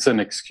 and it's an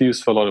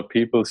excuse for a lot of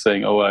people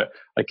saying, "Oh,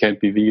 I can't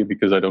be vegan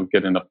because I don't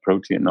get enough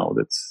protein." No,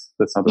 that's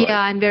not right.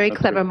 Yeah, and very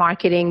clever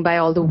marketing by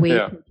all the whey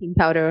protein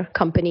powder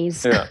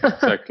companies. Yeah,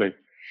 exactly.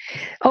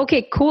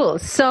 Okay, cool.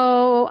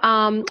 So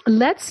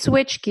let's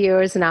switch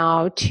gears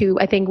now to,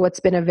 I think, what's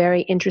been a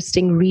very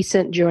interesting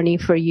recent journey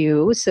for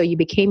you. So you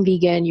became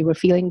vegan, you were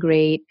feeling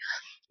great,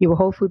 you were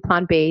whole food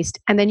plant-based,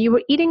 and then you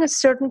were eating a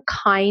certain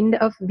kind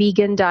of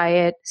vegan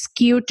diet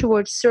skewed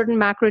towards certain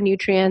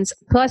macronutrients,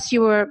 plus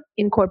you were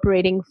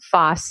incorporating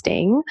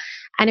fasting,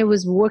 and it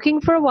was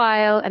working for a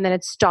while, and then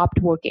it stopped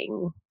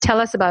working. Tell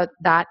us about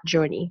that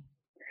journey.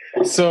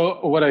 So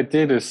what I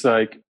did is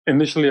like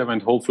initially I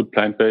went whole food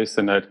plant-based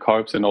and I had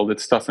carbs and all that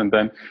stuff. And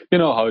then you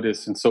know how it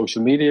is in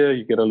social media,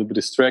 you get a little bit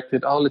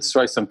distracted. Oh, let's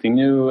try something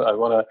new.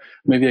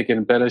 Maybe I get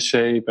in better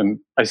shape. And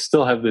I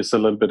still have this a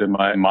little bit in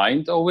my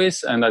mind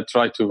always. And I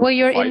try to Well,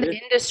 you're in the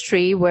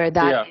industry where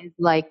that is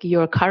like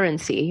your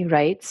currency,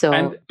 right? So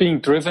and being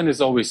driven is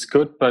always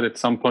good. But at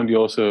some point you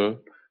also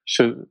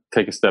should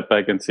take a step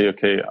back and say,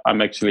 okay,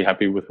 I'm actually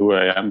happy with who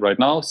I am right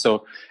now.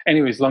 So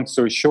anyways, long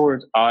story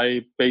short,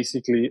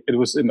 it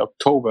was in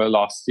October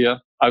last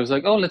year. I was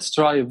like, oh, let's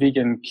try a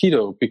vegan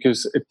keto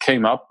because it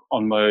came up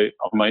on my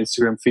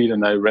Instagram feed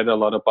and I read a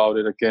lot about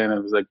it again. I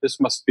was like, this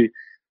must be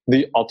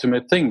the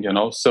ultimate thing,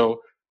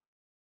 So,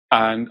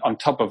 and on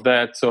top of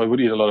that, so I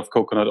would eat a lot of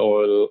coconut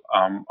oil,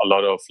 a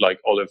lot of like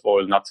olive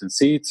oil, nuts and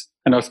seeds.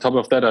 And on top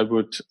of that, I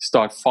would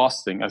start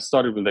fasting. I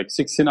started with like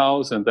 16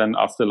 hours. And then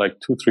after like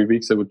 2-3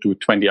 weeks, I would do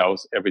 20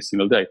 hours every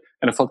single day.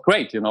 And I felt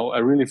great, I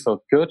really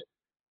felt good.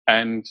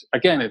 And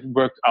again, it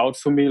worked out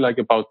for me like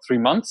about 3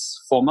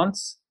 months, 4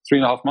 months,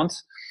 3.5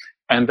 months.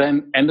 And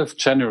then end of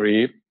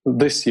January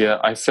this year,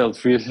 I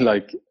felt really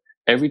like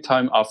every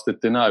time after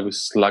dinner, I was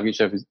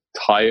sluggish, I was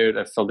tired,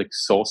 I felt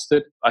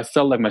exhausted. I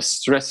felt like my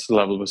stress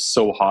level was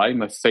so high,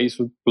 my face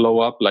would blow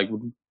up, like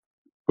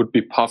would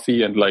be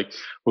puffy and like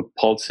would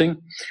pulsing.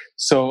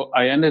 So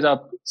I ended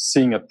up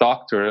seeing a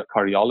doctor, a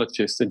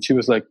cardiologist, and she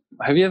was like,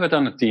 have you ever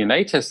done a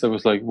DNA test? I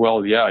was like,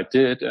 well, yeah, I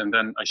did. And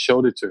then I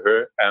showed it to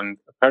her, and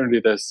apparently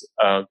there's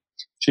a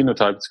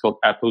genotype, it's called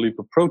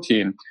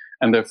apolipoprotein,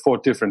 and there are 4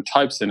 different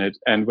types in it.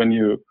 And when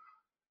you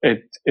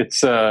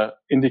it's a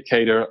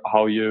indicator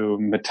how you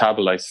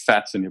metabolize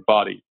fats in your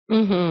body.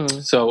 Mm-hmm.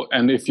 So,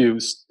 and if you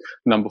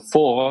number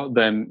 4,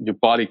 then your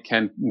body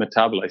can't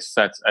metabolize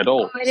fats at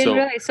all. Oh, I didn't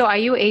realize. So, are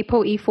you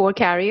ApoE4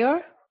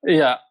 carrier?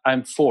 Yeah,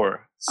 I'm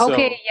 4. So,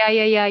 okay.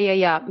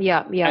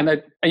 Yeah. And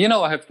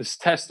I have this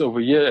test over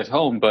here at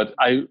home, but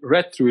I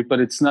read through it, but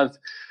it's not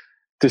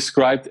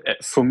described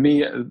for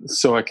me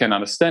so I can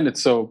understand it.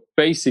 So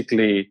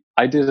basically,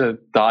 I did a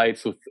diet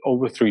for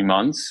over 3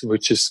 months,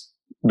 which is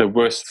the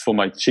worst for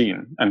my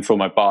gene and for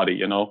my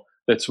body,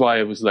 That's why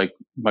it was like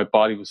my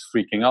body was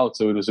freaking out.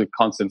 So it was a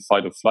constant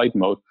fight or flight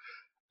mode.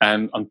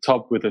 And on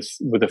top with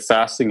the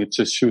fasting, it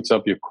just shoots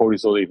up your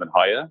cortisol even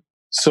higher.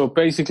 So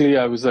basically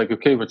I was like,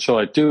 okay, what shall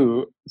I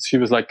do? She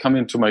was like, come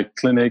into my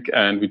clinic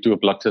and we do a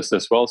blood test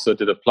as well. So I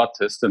did a blood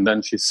test. And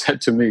then she said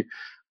to me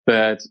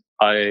that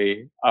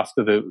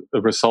after the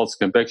results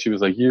came back, she was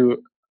like,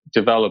 you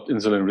developed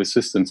insulin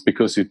resistance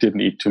because you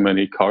didn't eat too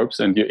many carbs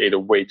and you ate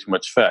way too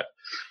much fat.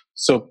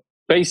 So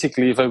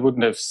basically, if I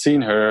wouldn't have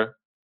seen her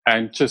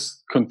and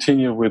just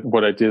continue with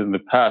what I did in the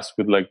past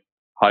with like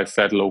high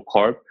fat, low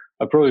carb,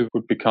 I probably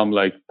would become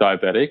like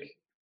diabetic,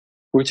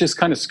 which is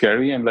kind of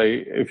scary. And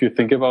like, if you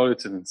think about it,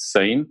 it's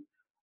insane.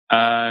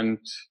 And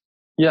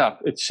yeah,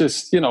 it's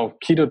just,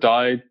 keto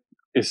diet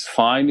is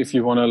fine if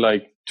you want to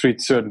like treat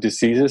certain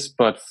diseases,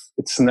 but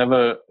it's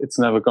never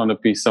going to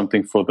be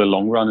something for the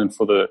long run and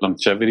for the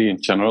longevity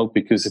in general,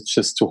 because it's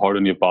just too hard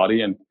on your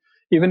body. And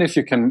even if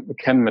you can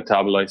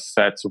metabolize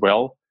fats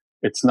well,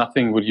 it's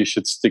nothing what you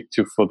should stick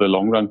to for the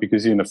long run,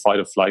 because you're in a fight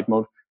or flight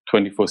mode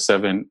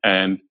 24/7,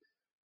 and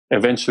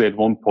eventually at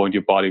one point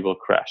your body will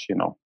crash,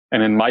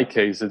 And in my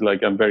case, it's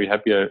like I'm very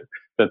happy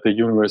that the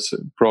universe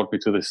brought me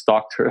to this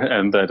doctor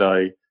and that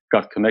I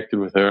got connected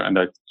with her and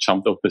I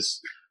jumped off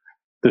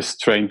this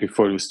train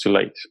before it was too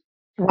late.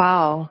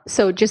 Wow.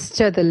 So just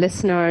to the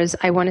listeners,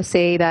 I want to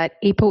say that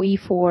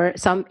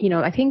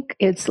ApoE4, I think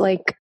it's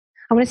like,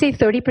 I want to say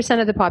 30%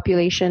 of the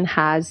population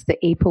has the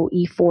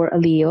ApoE4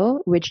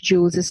 allele, which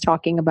Jules is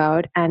talking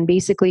about. And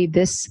basically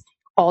this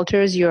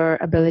alters your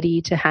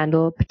ability to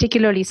handle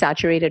particularly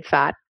saturated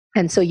fat.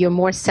 And so you're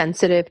more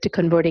sensitive to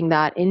converting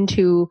that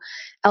into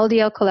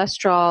LDL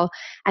cholesterol.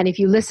 And if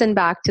you listen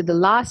back to the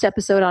last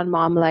episode on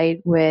Mom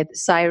Light with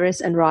Cyrus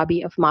and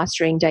Robbie of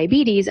Mastering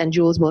Diabetes, and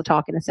Jules will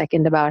talk in a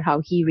second about how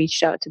he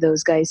reached out to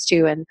those guys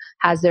too and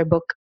has their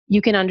book,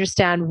 you can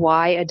understand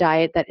why a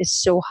diet that is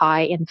so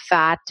high in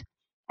fat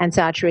and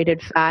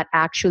saturated fat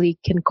actually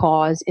can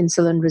cause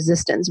insulin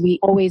resistance. We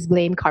always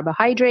blame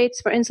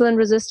carbohydrates for insulin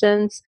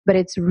resistance, but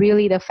it's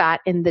really the fat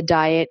in the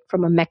diet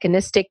from a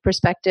mechanistic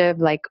perspective,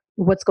 like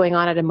what's going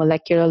on at a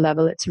molecular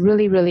level. It's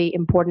really, really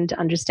important to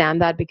understand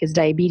that, because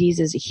diabetes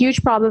is a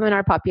huge problem in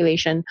our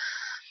population.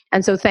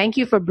 And so thank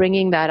you for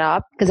bringing that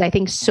up, because I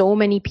think so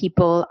many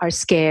people are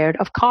scared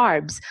of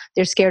carbs.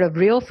 They're scared of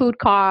real food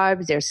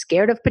carbs. They're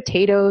scared of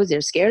potatoes. They're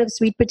scared of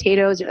sweet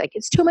potatoes. They're like,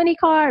 it's too many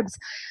carbs.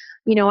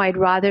 I'd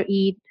rather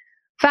eat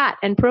fat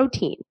and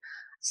protein.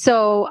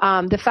 So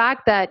the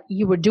fact that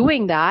you were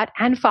doing that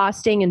and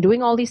fasting and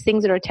doing all these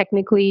things that are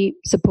technically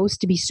supposed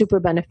to be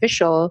super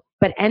beneficial,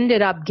 but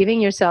ended up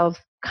giving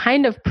yourself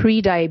kind of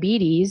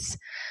pre-diabetes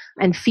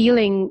and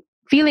feeling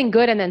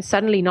good and then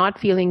suddenly not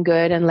feeling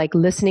good, and like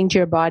listening to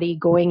your body,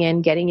 going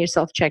in, getting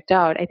yourself checked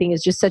out, I think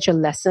is just such a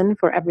lesson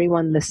for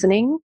everyone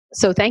listening.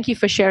 So thank you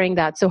for sharing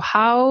that. So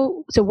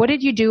what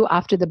did you do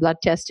after the blood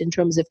test in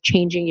terms of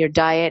changing your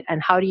diet,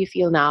 and how do you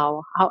feel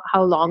now?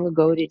 How long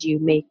ago did you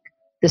make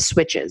the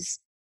switches?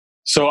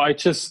 So I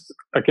just,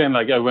 again,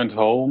 like I went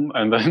home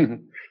and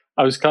then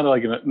I was kind of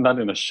like not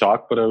in a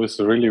shock, but I was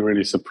really,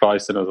 really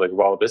surprised. And I was like,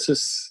 wow, this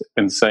is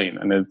insane.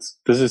 And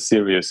this is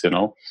serious,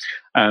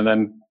 And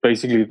then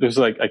basically it was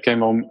like, I came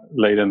home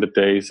late in the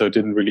day, so I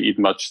didn't really eat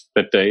much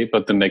that day.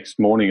 But the next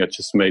morning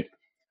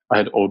I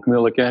had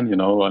oatmeal again,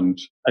 and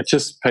I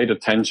just paid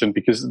attention,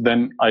 because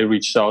then I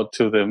reached out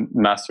to the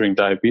Mastering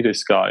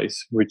Diabetes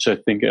guys, which I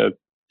think are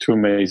two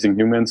amazing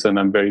humans. And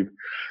I'm very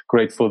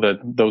grateful that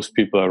those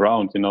people are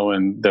around,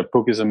 and their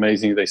book is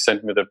amazing. They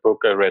sent me their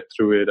book. I read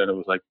through it and I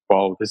was like,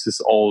 wow, this is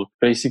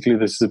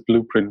a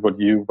blueprint what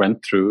you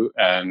went through.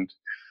 And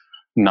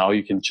now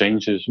you can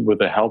change it with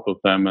the help of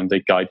them, and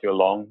they guide you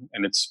along.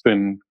 And it's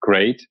been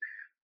great.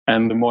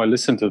 And the more I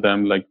listen to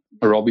them, like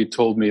Robbie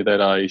told me that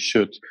I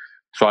should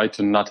try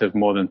to not have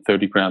more than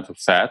 30 grams of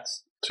fat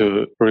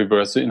to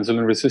reverse the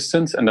insulin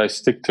resistance. And I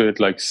stick to it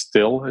like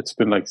still. It's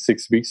been like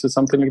 6 weeks or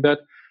something like that.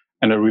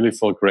 And I really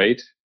feel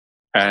great.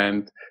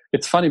 And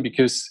it's funny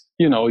because,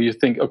 you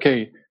think,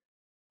 okay,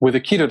 with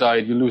a keto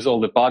diet, you lose all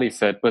the body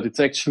fat, but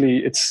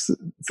it's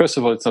first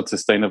of all, it's not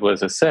sustainable,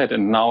 as I said.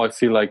 And now I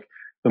feel like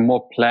the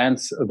more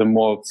plants, the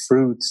more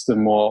fruits, the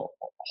more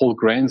whole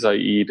grains I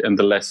eat, and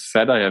the less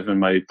fat I have in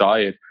my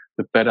diet,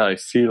 the better I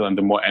feel and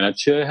the more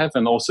energy I have,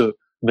 and also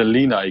the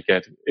leaner I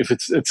get. If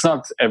it's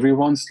not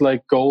everyone's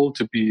like goal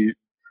to be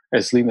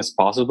as lean as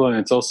possible, and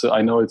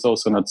I know it's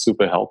also not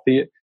super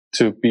healthy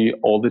to be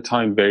all the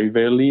time very,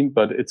 very lean,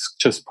 but it's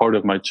just part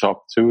of my job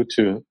too,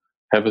 to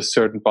have a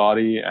certain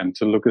body and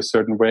to look a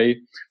certain way.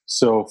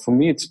 So for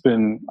me,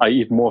 I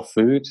eat more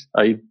food.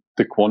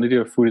 The quantity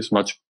of food is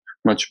much,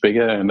 much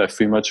bigger, and I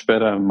feel much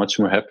better and much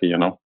more happy,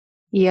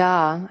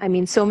 Yeah, I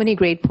mean, so many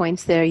great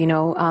points there.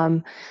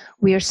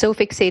 We are so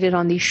fixated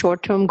on these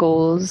short-term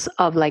goals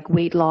of like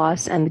weight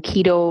loss, and the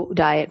keto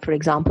diet, for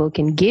example,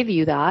 can give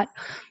you that.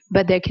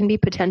 But there can be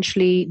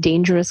potentially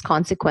dangerous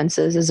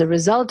consequences as a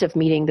result of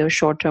meeting those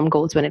short-term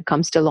goals when it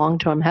comes to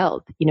long-term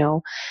health,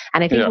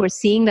 And I think we're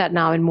seeing that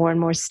now in more and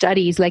more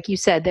studies. Like you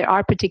said, there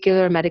are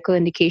particular medical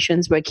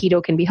indications where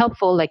keto can be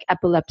helpful, like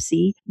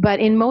epilepsy. But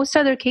in most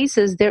other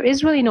cases, there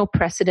is really no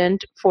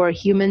precedent for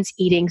humans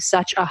eating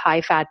such a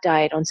high-fat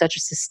diet on such a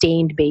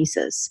sustained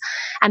basis.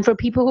 And for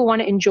people who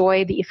want to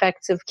enjoy the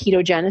effects of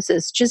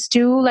ketogenesis, just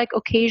do like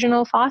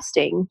occasional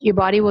fasting. Your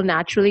body will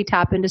naturally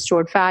tap into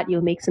stored fat.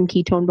 You'll make some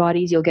ketone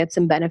bodies. You'll get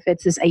some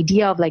benefits. This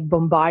idea of like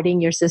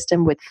bombarding your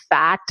system with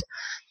fat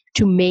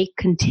to make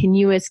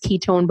continuous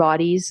ketone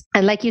bodies.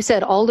 And like you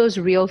said, all those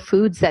real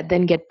foods that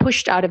then get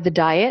pushed out of the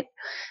diet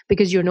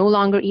because you're no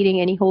longer eating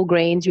any whole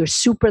grains. You're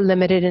super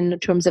limited in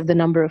terms of the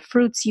number of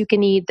fruits you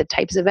can eat, the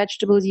types of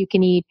vegetables you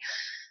can eat.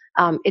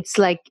 It's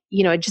like,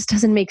 it just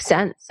doesn't make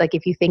sense. Like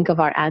if you think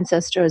of our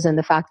ancestors and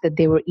the fact that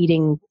they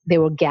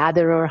were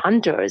gatherer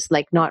hunters,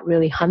 like not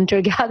really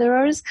hunter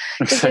gatherers,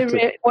 because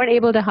they weren't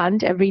able to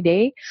hunt every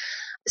day.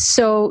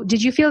 So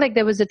did you feel like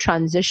there was a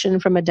transition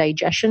from a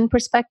digestion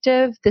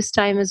perspective this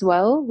time as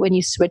well, when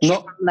you switched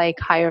from like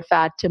higher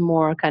fat to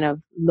more kind of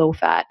low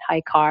fat,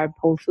 high carb,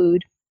 whole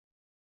food?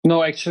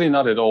 No, actually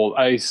not at all.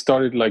 I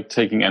started like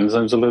taking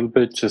enzymes a little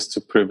bit just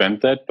to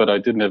prevent that, but I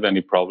didn't have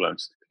any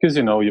problems because,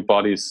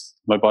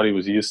 my body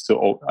was used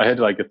to, I had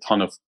like a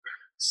ton of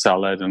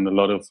salad and a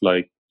lot of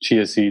like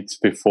chia seeds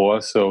before.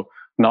 So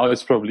now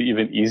it's probably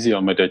even easier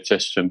on my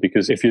digestion,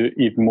 because if you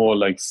eat more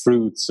like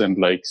fruits and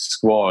like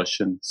squash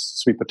and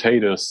sweet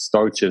potatoes,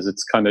 starches,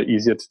 it's kind of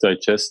easier to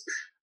digest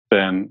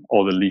than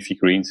all the leafy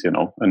greens, and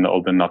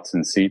all the nuts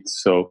and seeds.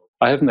 So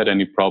I haven't had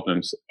any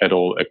problems at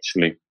all,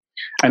 actually.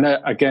 And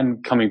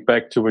again, coming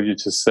back to what you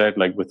just said,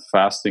 like with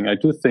fasting, I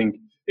do think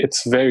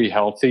it's very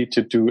healthy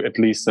to do at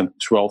least a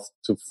 12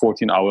 to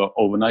 14-hour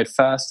overnight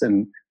fast.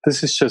 And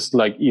this is just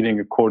like eating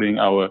according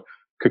to our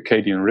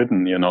circadian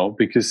rhythm,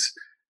 because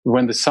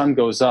when the sun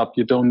goes up,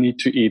 you don't need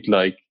to eat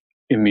like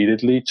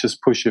immediately.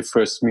 Just push your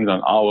first meal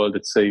an hour.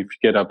 Let's say if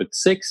you get up at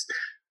 6,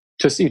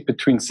 just eat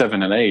between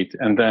 7 and 8,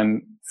 and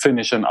then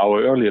finish an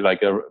hour earlier.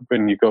 Like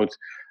when you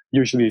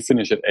usually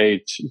finish at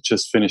 8, you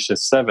just finish at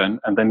 7,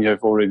 and then you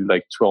have already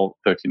like 12,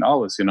 13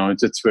 hours.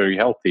 It's very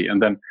healthy.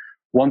 And then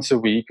once a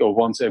week or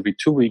once every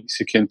 2 weeks,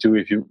 you can do,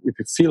 if you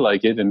feel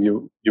like it and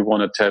you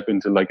want to tap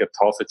into like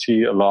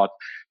autophagy a lot,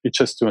 you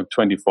just do a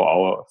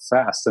 24-hour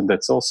fast, and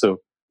that's also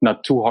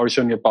not too harsh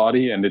on your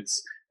body, and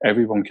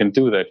everyone can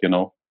do that,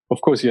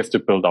 Of course, you have to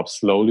build up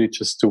slowly.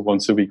 Just do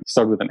once a week.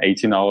 Start with an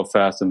 18-hour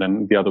fast, and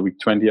then the other week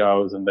 20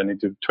 hours, and then you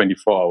do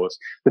 24 hours.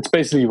 That's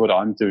basically what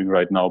I'm doing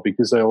right now,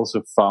 because I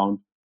also found,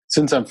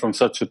 since I'm from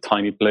such a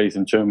tiny place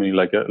in Germany,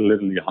 like a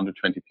literally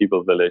 120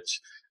 people village,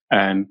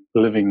 and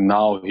living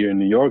now here in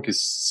New York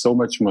is so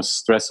much more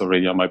stress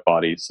already on my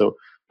body. So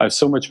I have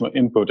so much more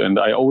input, and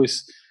I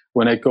always,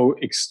 when I go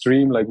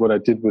extreme, like what I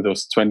did with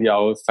those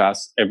 20-hour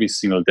fasts every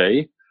single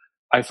day,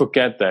 I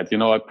forget that,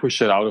 I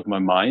push it out of my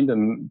mind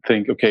and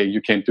think, okay, you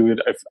can't do it.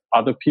 If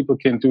other people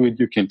can do it,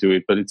 you can do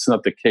it. But it's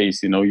not the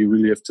case. You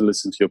really have to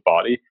listen to your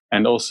body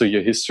and also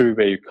your history,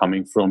 where you're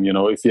coming from.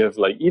 If you have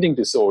like eating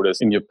disorders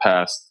in your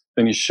past,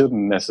 then you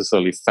shouldn't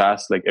necessarily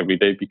fast like every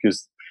day,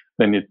 because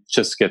then it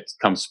just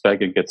comes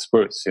back and gets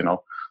worse,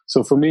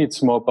 So for me,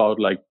 it's more about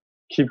like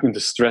keeping the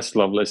stress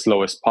level as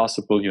low as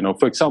possible.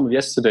 For example,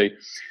 yesterday,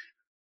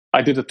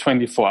 I did a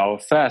 24-hour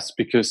fast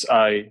because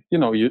I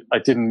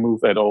didn't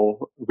move at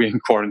all. We're in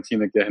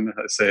quarantine again,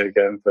 I say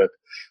again, but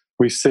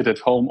we sit at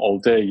home all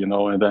day,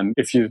 and then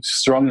if you're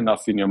strong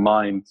enough in your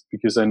mind,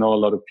 because I know a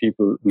lot of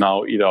people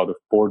now eat out of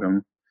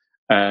boredom,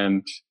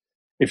 and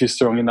if you're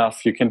strong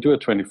enough, you can do a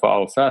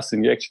 24-hour fast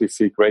and you actually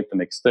feel great the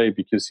next day,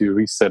 because you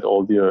reset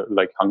all your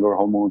like hunger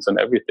hormones and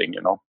everything,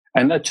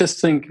 And I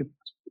just think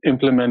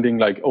implementing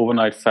like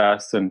overnight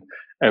fast and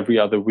every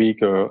other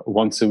week or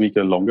once a week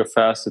a longer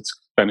fast, it's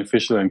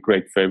beneficial and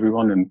great for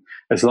everyone. And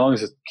as long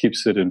as it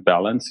keeps it in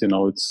balance,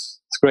 it's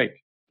great.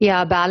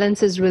 Yeah,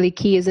 balance is really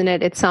key, isn't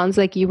it? It sounds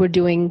like you were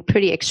doing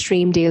pretty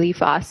extreme daily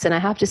fasts. And I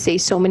have to say,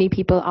 so many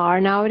people are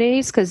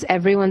nowadays because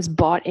everyone's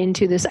bought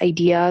into this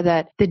idea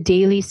that the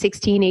daily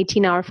 16,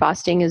 18-hour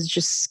fasting is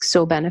just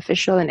so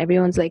beneficial. And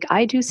everyone's like,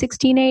 I do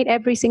 16/8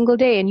 every single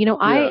day. And,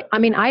 I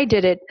mean, I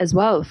did it as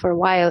well for a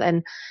while.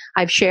 And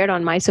I've shared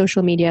on my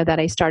social media that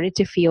I started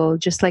to feel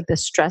just like the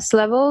stress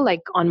level,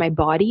 like on my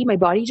body. My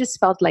body just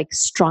felt like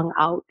strung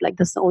out. Like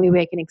that's the only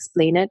way I can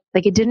explain it.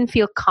 Like it didn't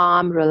feel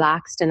calm,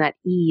 relaxed, and at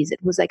ease. It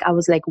was like I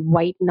was like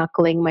white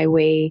knuckling my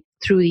way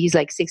through these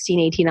like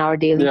 16, 18-hour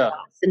daily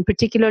fasts. And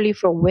particularly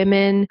for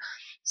women,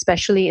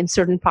 especially in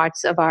certain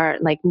parts of our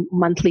like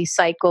monthly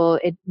cycle,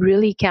 it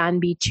really can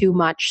be too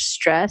much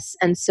stress.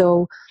 And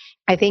so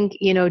I think,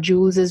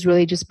 Jules is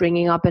really just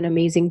bringing up an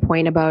amazing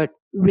point about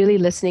really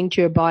listening to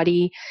your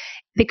body.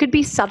 There could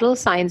be subtle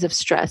signs of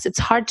stress. It's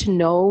hard to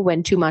know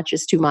when too much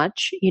is too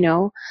much,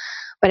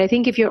 but I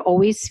think if you're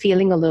always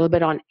feeling a little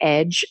bit on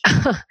edge,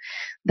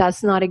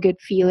 that's not a good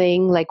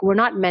feeling. Like we're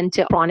not meant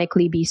to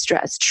chronically be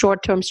stressed.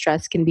 Short-term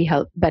stress can be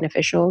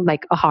beneficial,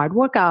 like a hard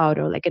workout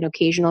or like an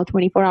occasional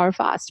 24-hour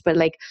fast, but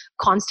like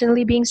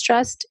constantly being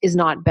stressed is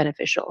not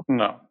beneficial.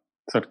 No.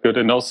 That's good.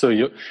 And also,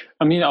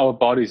 our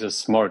bodies are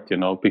smart,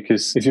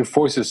 because if you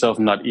force yourself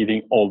not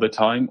eating all the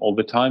time,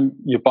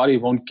 your body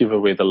won't give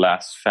away the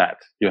last fat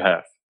you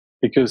have.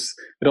 Because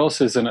it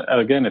also is,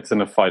 it's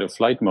in a fight or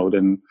flight mode.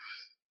 And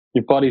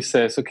your body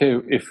says, okay,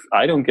 if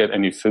I don't get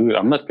any food,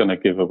 I'm not going to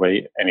give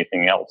away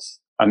anything else.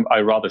 I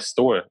rather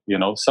store,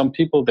 Some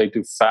people, they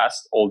do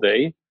fast all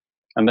day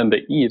and then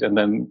they eat and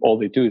then all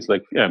they do is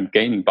like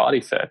gaining body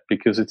fat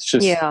because it's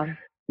just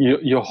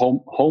your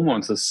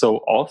hormones are so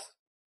off.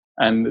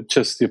 And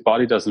just your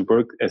body doesn't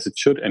work as it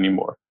should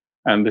anymore.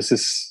 And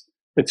it's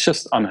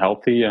just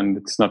unhealthy and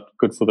it's not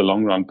good for the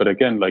long run. But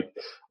again, like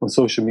on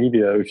social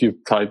media, if you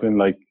type in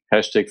like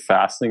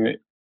 #fasting,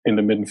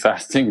 intermittent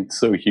fasting, it's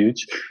so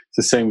huge. It's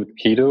the same with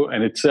keto.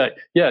 And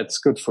it's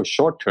good for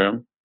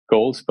short-term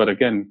goals. But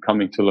again,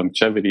 coming to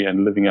longevity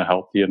and living a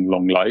healthy and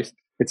long life,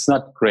 it's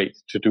not great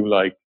to do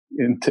like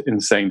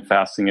insane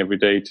fasting every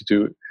day, to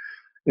do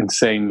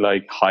insane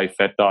like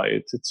high-fat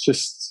diets. It's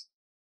just...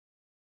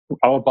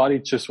 our body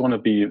just want to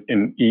be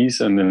in ease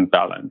and in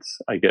balance,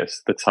 I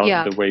guess. That's how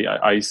the way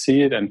I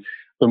see it. And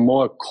the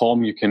more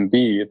calm you can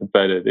be, the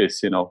better it is,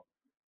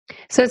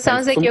 So it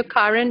sounds like your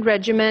current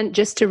regimen,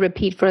 just to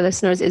repeat for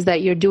listeners, is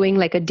that you're doing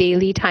like a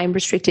daily time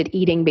restricted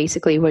eating,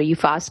 basically, where you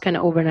fast kind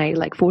of overnight,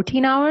 like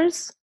 14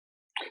 hours?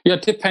 Yeah,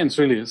 it depends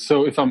really.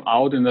 So if I'm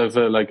out and I have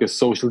like a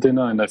social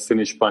dinner and I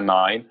finish by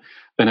 9,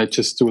 then I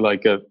just do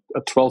like a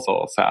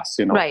 12-hour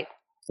fast, Right.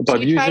 But so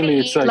you usually try to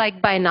it's eat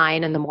like by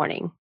 9 in the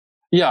morning.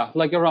 Yeah,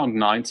 like around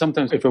 9.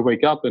 Sometimes if I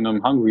wake up and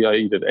I'm hungry, I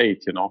eat at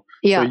 8,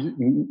 Yeah. So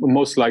you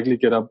most likely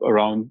get up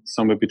around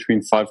somewhere between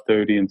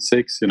 5:30 and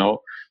 6,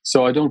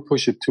 So I don't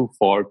push it too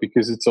far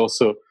because it's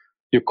also,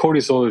 your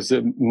cortisol is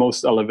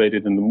most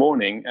elevated in the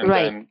morning. And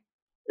then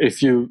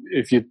if you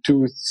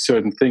do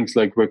certain things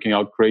like working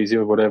out crazy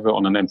or whatever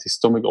on an empty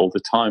stomach all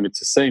the time, it's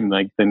the same.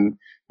 Like then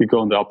you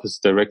go in the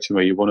opposite direction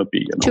where you want to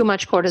be. Too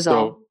much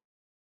cortisol.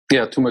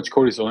 So, too much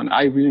cortisol. And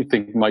I really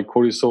think my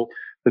cortisol...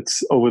 it's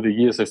over the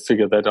years I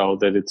figured that out,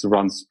 that it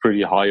runs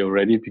pretty high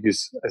already because,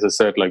 as I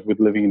said, like with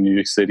living in New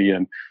York City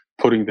and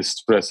putting the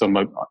stress in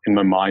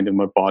my mind and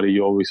my body,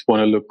 you always want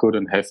to look good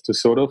and have to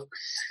sort of.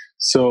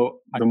 So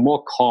the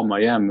more calm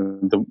I am,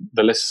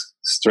 the less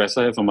stress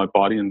I have on my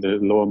body and the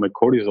lower my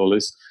cortisol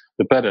is,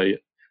 the better.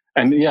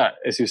 And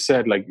as you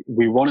said, like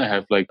we want to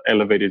have like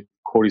elevated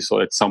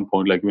cortisol at some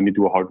point. Like when you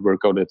do a hard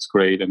workout, that's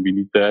great, and we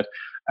need that.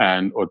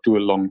 Or do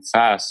a long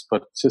fast,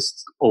 but just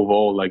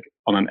overall, like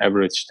on an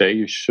average day,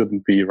 you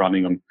shouldn't be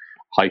running on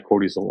high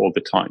cortisol all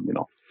the time,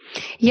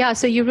 Yeah,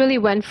 so you really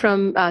went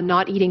from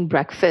not eating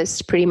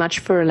breakfast pretty much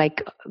for like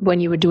when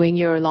you were doing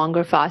your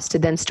longer fast to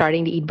then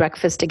starting to eat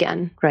breakfast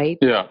again, right?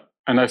 Yeah,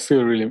 and I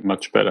feel really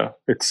much better.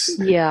 It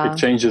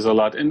changes a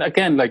lot. And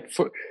again, like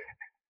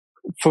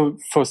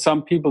for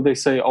some people, they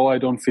say, oh, I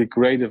don't feel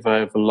great if I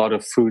have a lot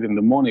of food in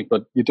the morning,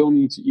 but you don't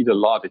need to eat a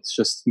lot. It's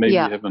just maybe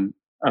having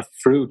a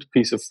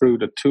piece of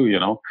fruit or two,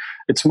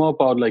 It's more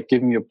about like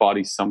giving your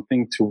body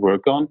something to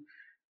work on.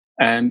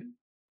 And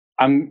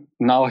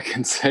I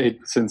can say it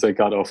since I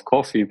got off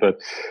coffee, but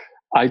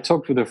I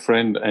talked with a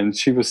friend and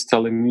she was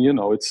telling me,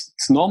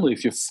 it's normal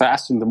if you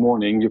fast in the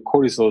morning, your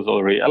cortisol is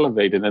already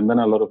elevated. And then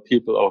a lot of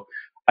people,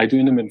 I do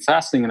intermittent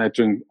fasting and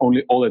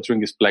all I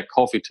drink is black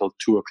coffee till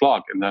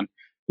 2:00. And then,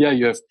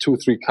 you have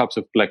 2-3 cups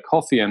of black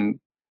coffee and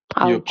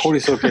your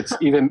cortisol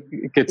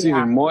gets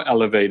even more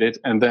elevated.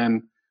 And then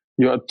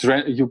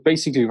you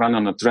basically run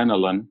on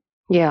adrenaline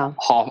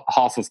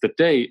half of the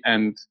day.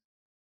 And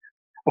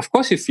of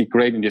course you feel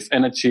great and you have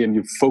energy and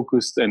you're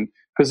focused, and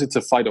because it's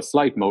a fight or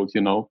flight mode,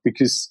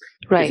 because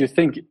if you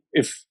think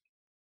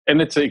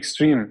and it's an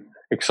extreme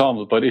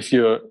example, but if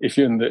you're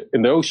in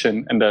the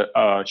ocean and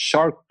a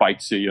shark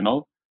bites you,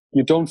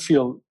 you don't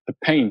feel the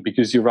pain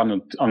because you run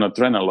on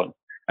adrenaline.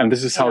 And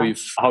this is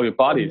how your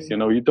body is,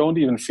 you don't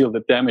even feel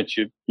the damage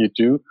you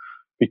do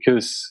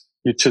because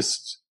you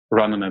just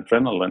run on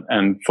adrenaline.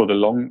 And for the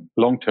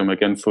long term,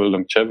 again, for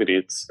longevity,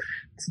 it's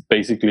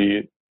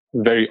basically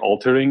very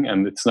altering,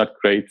 and it's not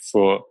great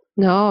for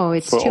No,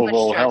 it's too much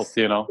overall stress. health,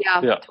 you know?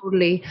 Yeah,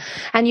 totally.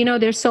 And,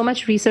 there's so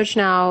much research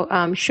now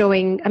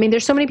showing,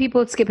 there's so many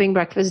people skipping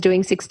breakfast,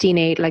 doing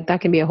 16-8, like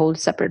that can be a whole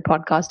separate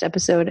podcast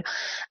episode.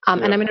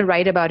 And I'm going to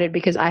write about it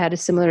because I had a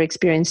similar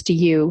experience to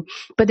you.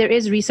 But there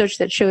is research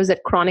that shows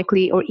that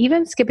chronically, or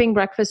even skipping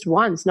breakfast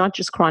once, not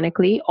just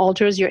chronically,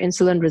 alters your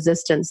insulin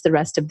resistance the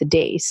rest of the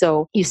day.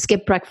 So you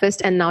skip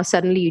breakfast and now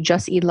suddenly you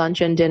just eat lunch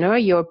and dinner,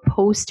 your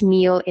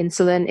post-meal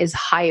insulin is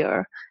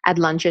higher at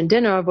lunch and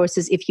dinner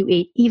versus if you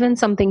ate even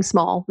something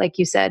small, like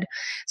you said.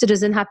 So it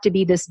doesn't have to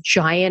be this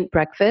giant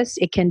breakfast.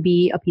 It can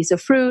be a piece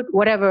of fruit,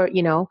 whatever,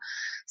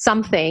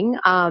 something,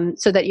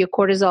 so that your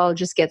cortisol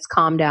just gets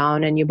calmed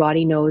down and your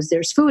body knows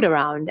there's food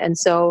around. And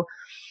so,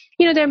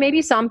 there may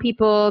be some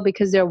people,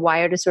 because they're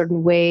wired a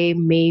certain way,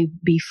 may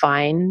be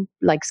fine,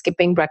 like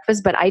skipping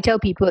breakfast. But I tell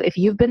people, if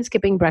you've been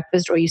skipping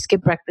breakfast or you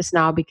skip breakfast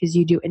now because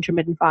you do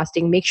intermittent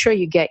fasting, make sure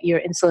you get your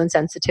insulin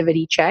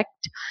sensitivity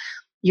checked,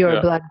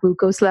 your blood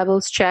glucose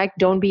levels checked.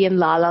 Don't be in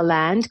la la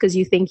land because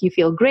you think you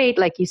feel great,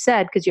 like you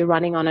said, because you're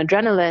running on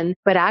adrenaline,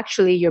 but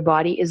actually your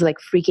body is like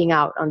freaking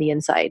out on the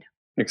inside.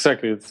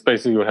 Exactly. It's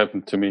basically what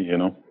happened to me,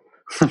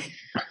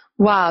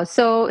 Wow.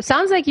 So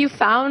sounds like you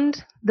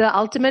found the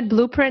ultimate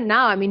blueprint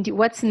now.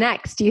 What's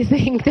next? Do you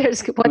think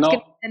what's going to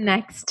be the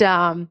next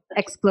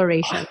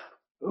exploration?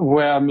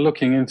 Where I'm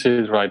looking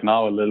into it right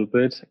now a little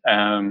bit,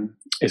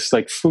 it's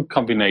like food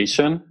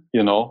combination,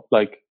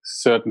 like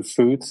certain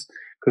foods.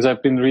 Because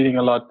I've been reading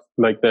a lot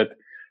like that,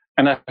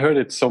 and I've heard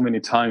it so many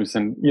times.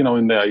 And,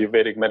 in the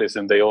Ayurvedic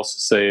medicine, they also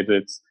say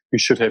that you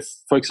should have,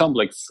 for example,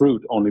 like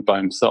fruit only by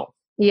himself.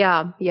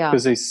 Yeah.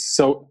 Because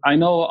I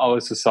know our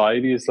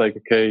society is like,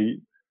 okay,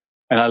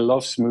 and I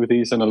love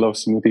smoothies and I love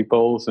smoothie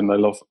bowls and I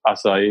love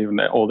acai and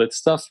all that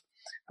stuff.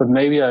 But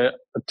maybe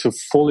to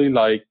fully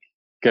like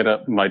get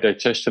my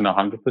digestion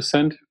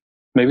 100%,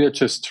 maybe I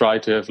just try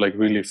to have like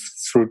really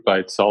fruit by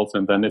itself.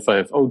 And then if I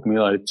have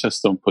oatmeal, I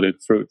just don't put in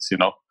fruits,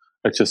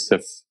 I just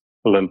have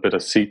a little bit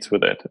of seeds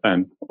with it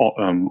and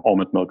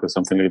almond milk or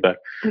something like that.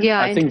 Yeah,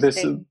 I think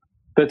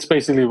that's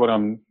basically what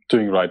I'm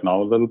doing right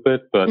now a little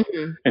bit. But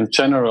in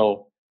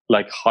general,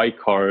 like high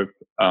carb,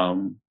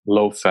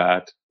 low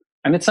fat.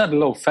 And it's not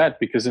low fat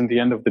because in the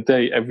end of the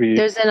day,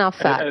 there's enough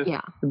fat.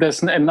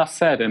 There's enough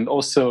fat. And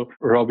also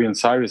Robbie and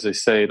Cyrus, they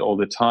say it all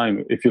the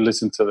time. If you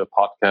listen to the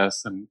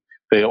podcast, and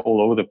they're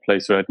all over the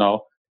place right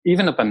now,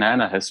 even a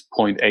banana has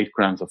 0.8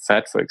 grams of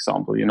fat, for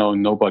example,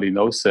 nobody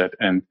knows that.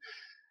 And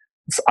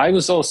I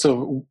was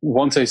also,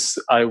 once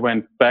I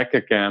went back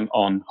again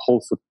on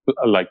whole food,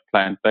 like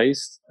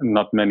plant-based,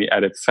 not many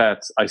added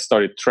fats, I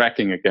started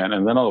tracking again.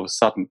 And then all of a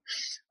sudden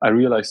I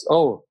realized,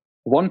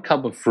 1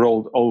 cup of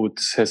rolled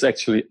oats has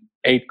actually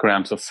 8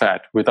 grams of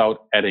fat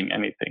without adding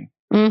anything.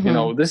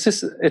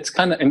 It's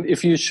kind of, and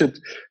if you should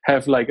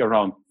have like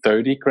around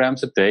 30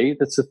 grams a day,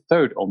 that's a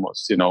third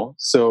almost,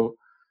 So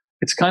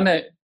it's kind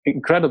of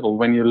incredible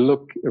when you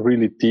look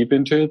really deep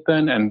into it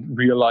then and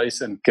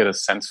realize and get a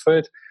sense for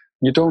it.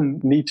 You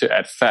don't need to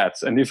add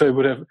fats. And if I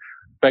would have,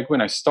 back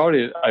when I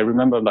started, I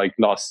remember like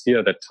last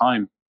year, that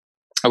time,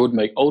 I would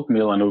make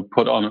oatmeal and I would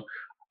put on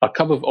a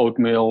cup of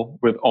oatmeal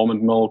with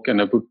almond milk, and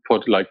I would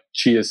put like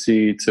chia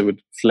seeds, I would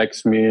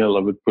flax meal,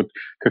 I would put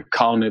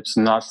cacao nibs,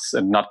 nuts,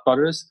 and nut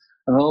butters.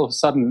 And all of a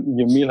sudden,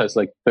 your meal has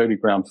like 30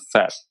 grams of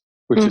fat,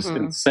 which is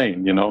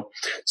insane,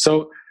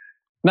 So,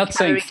 not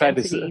saying fat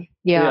density.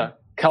 is...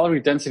 Calorie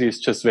density is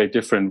just very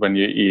different when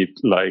you eat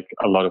like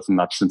a lot of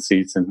nuts and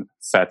seeds and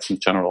fats in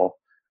general.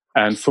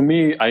 And for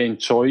me, I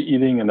enjoy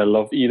eating and I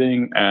love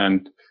eating.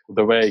 And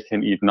the way I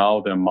can eat now,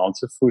 the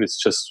amounts of food is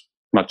just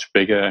much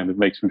bigger and it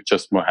makes me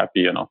just more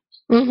happy,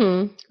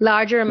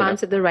 Larger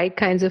amounts of the right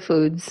kinds of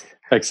foods.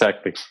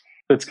 Exactly.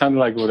 It's kind of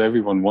like what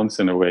everyone wants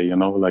in a way,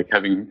 like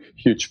having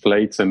huge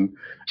plates and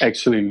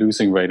actually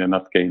losing weight and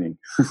not gaining.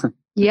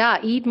 Yeah,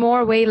 eat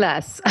more, weigh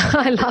less.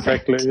 I love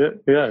it. Exactly.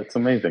 Yeah, it's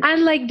amazing.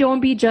 And like, don't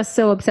be just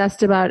so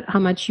obsessed about how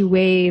much you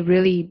weigh.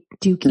 Really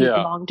do keep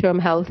long-term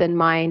health in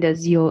mind,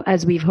 as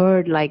we've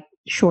heard, like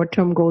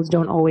short-term goals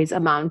don't always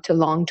amount to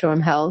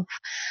long-term health.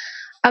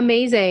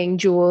 Amazing,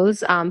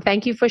 Jules.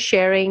 Thank you for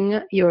sharing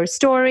your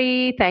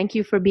story. Thank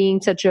you for being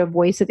such a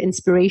voice of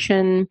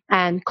inspiration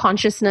and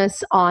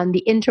consciousness on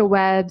the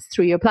interwebs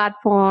through your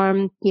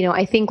platform.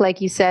 I think,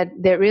 like you said,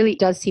 there really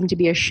does seem to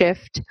be a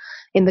shift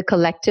in the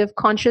collective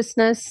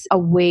consciousness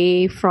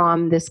away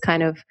from this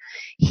kind of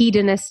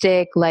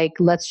hedonistic, like,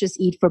 let's just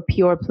eat for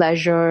pure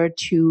pleasure,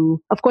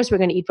 to, of course, we're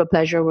going to eat for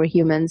pleasure, we're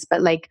humans,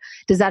 but like,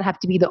 does that have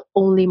to be the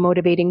only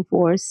motivating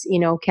force?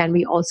 Can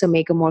we also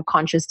make a more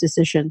conscious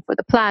decision for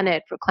the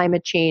planet, for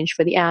climate change,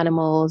 for the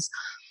animals,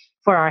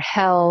 for our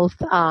health?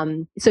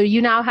 So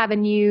you now have a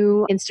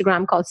new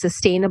Instagram called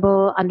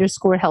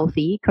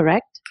sustainable_healthy,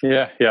 correct?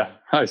 Yeah.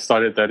 I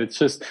started that. It's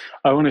just,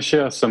 I want to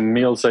share some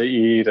meals I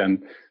eat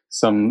and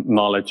some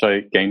knowledge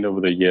I gained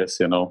over the years,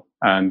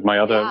 And my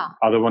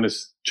other one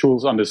is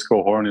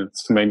Jules_Horn.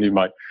 It's mainly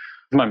my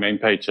main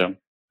page.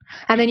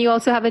 And then you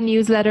also have a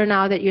newsletter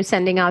now that you're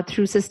sending out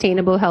through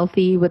Sustainable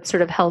Healthy with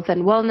sort of health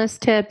and wellness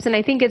tips. And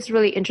I think it's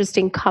really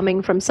interesting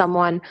coming from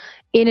someone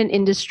in an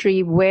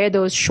industry where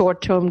those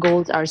short-term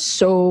goals are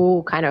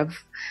so kind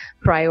of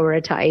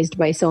prioritized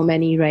by so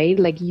many, right?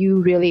 Like you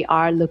really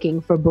are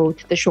looking for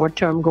both the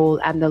short-term goal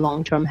and the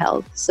long-term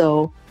health.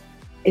 So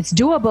it's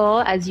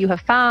doable, as you have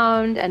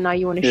found, and now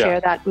you want to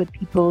share that with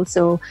people.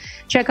 So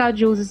check out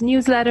Jules's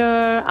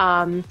newsletter,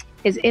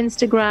 his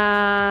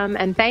Instagram,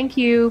 and thank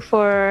you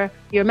for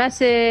your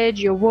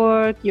message, your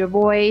work, your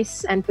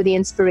voice, and for the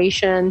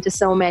inspiration to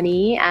so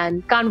many.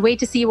 And can't wait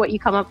to see what you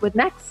come up with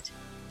next.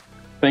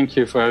 Thank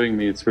you for having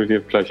me. It's really a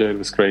pleasure. It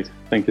was great.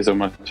 Thank you so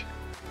much.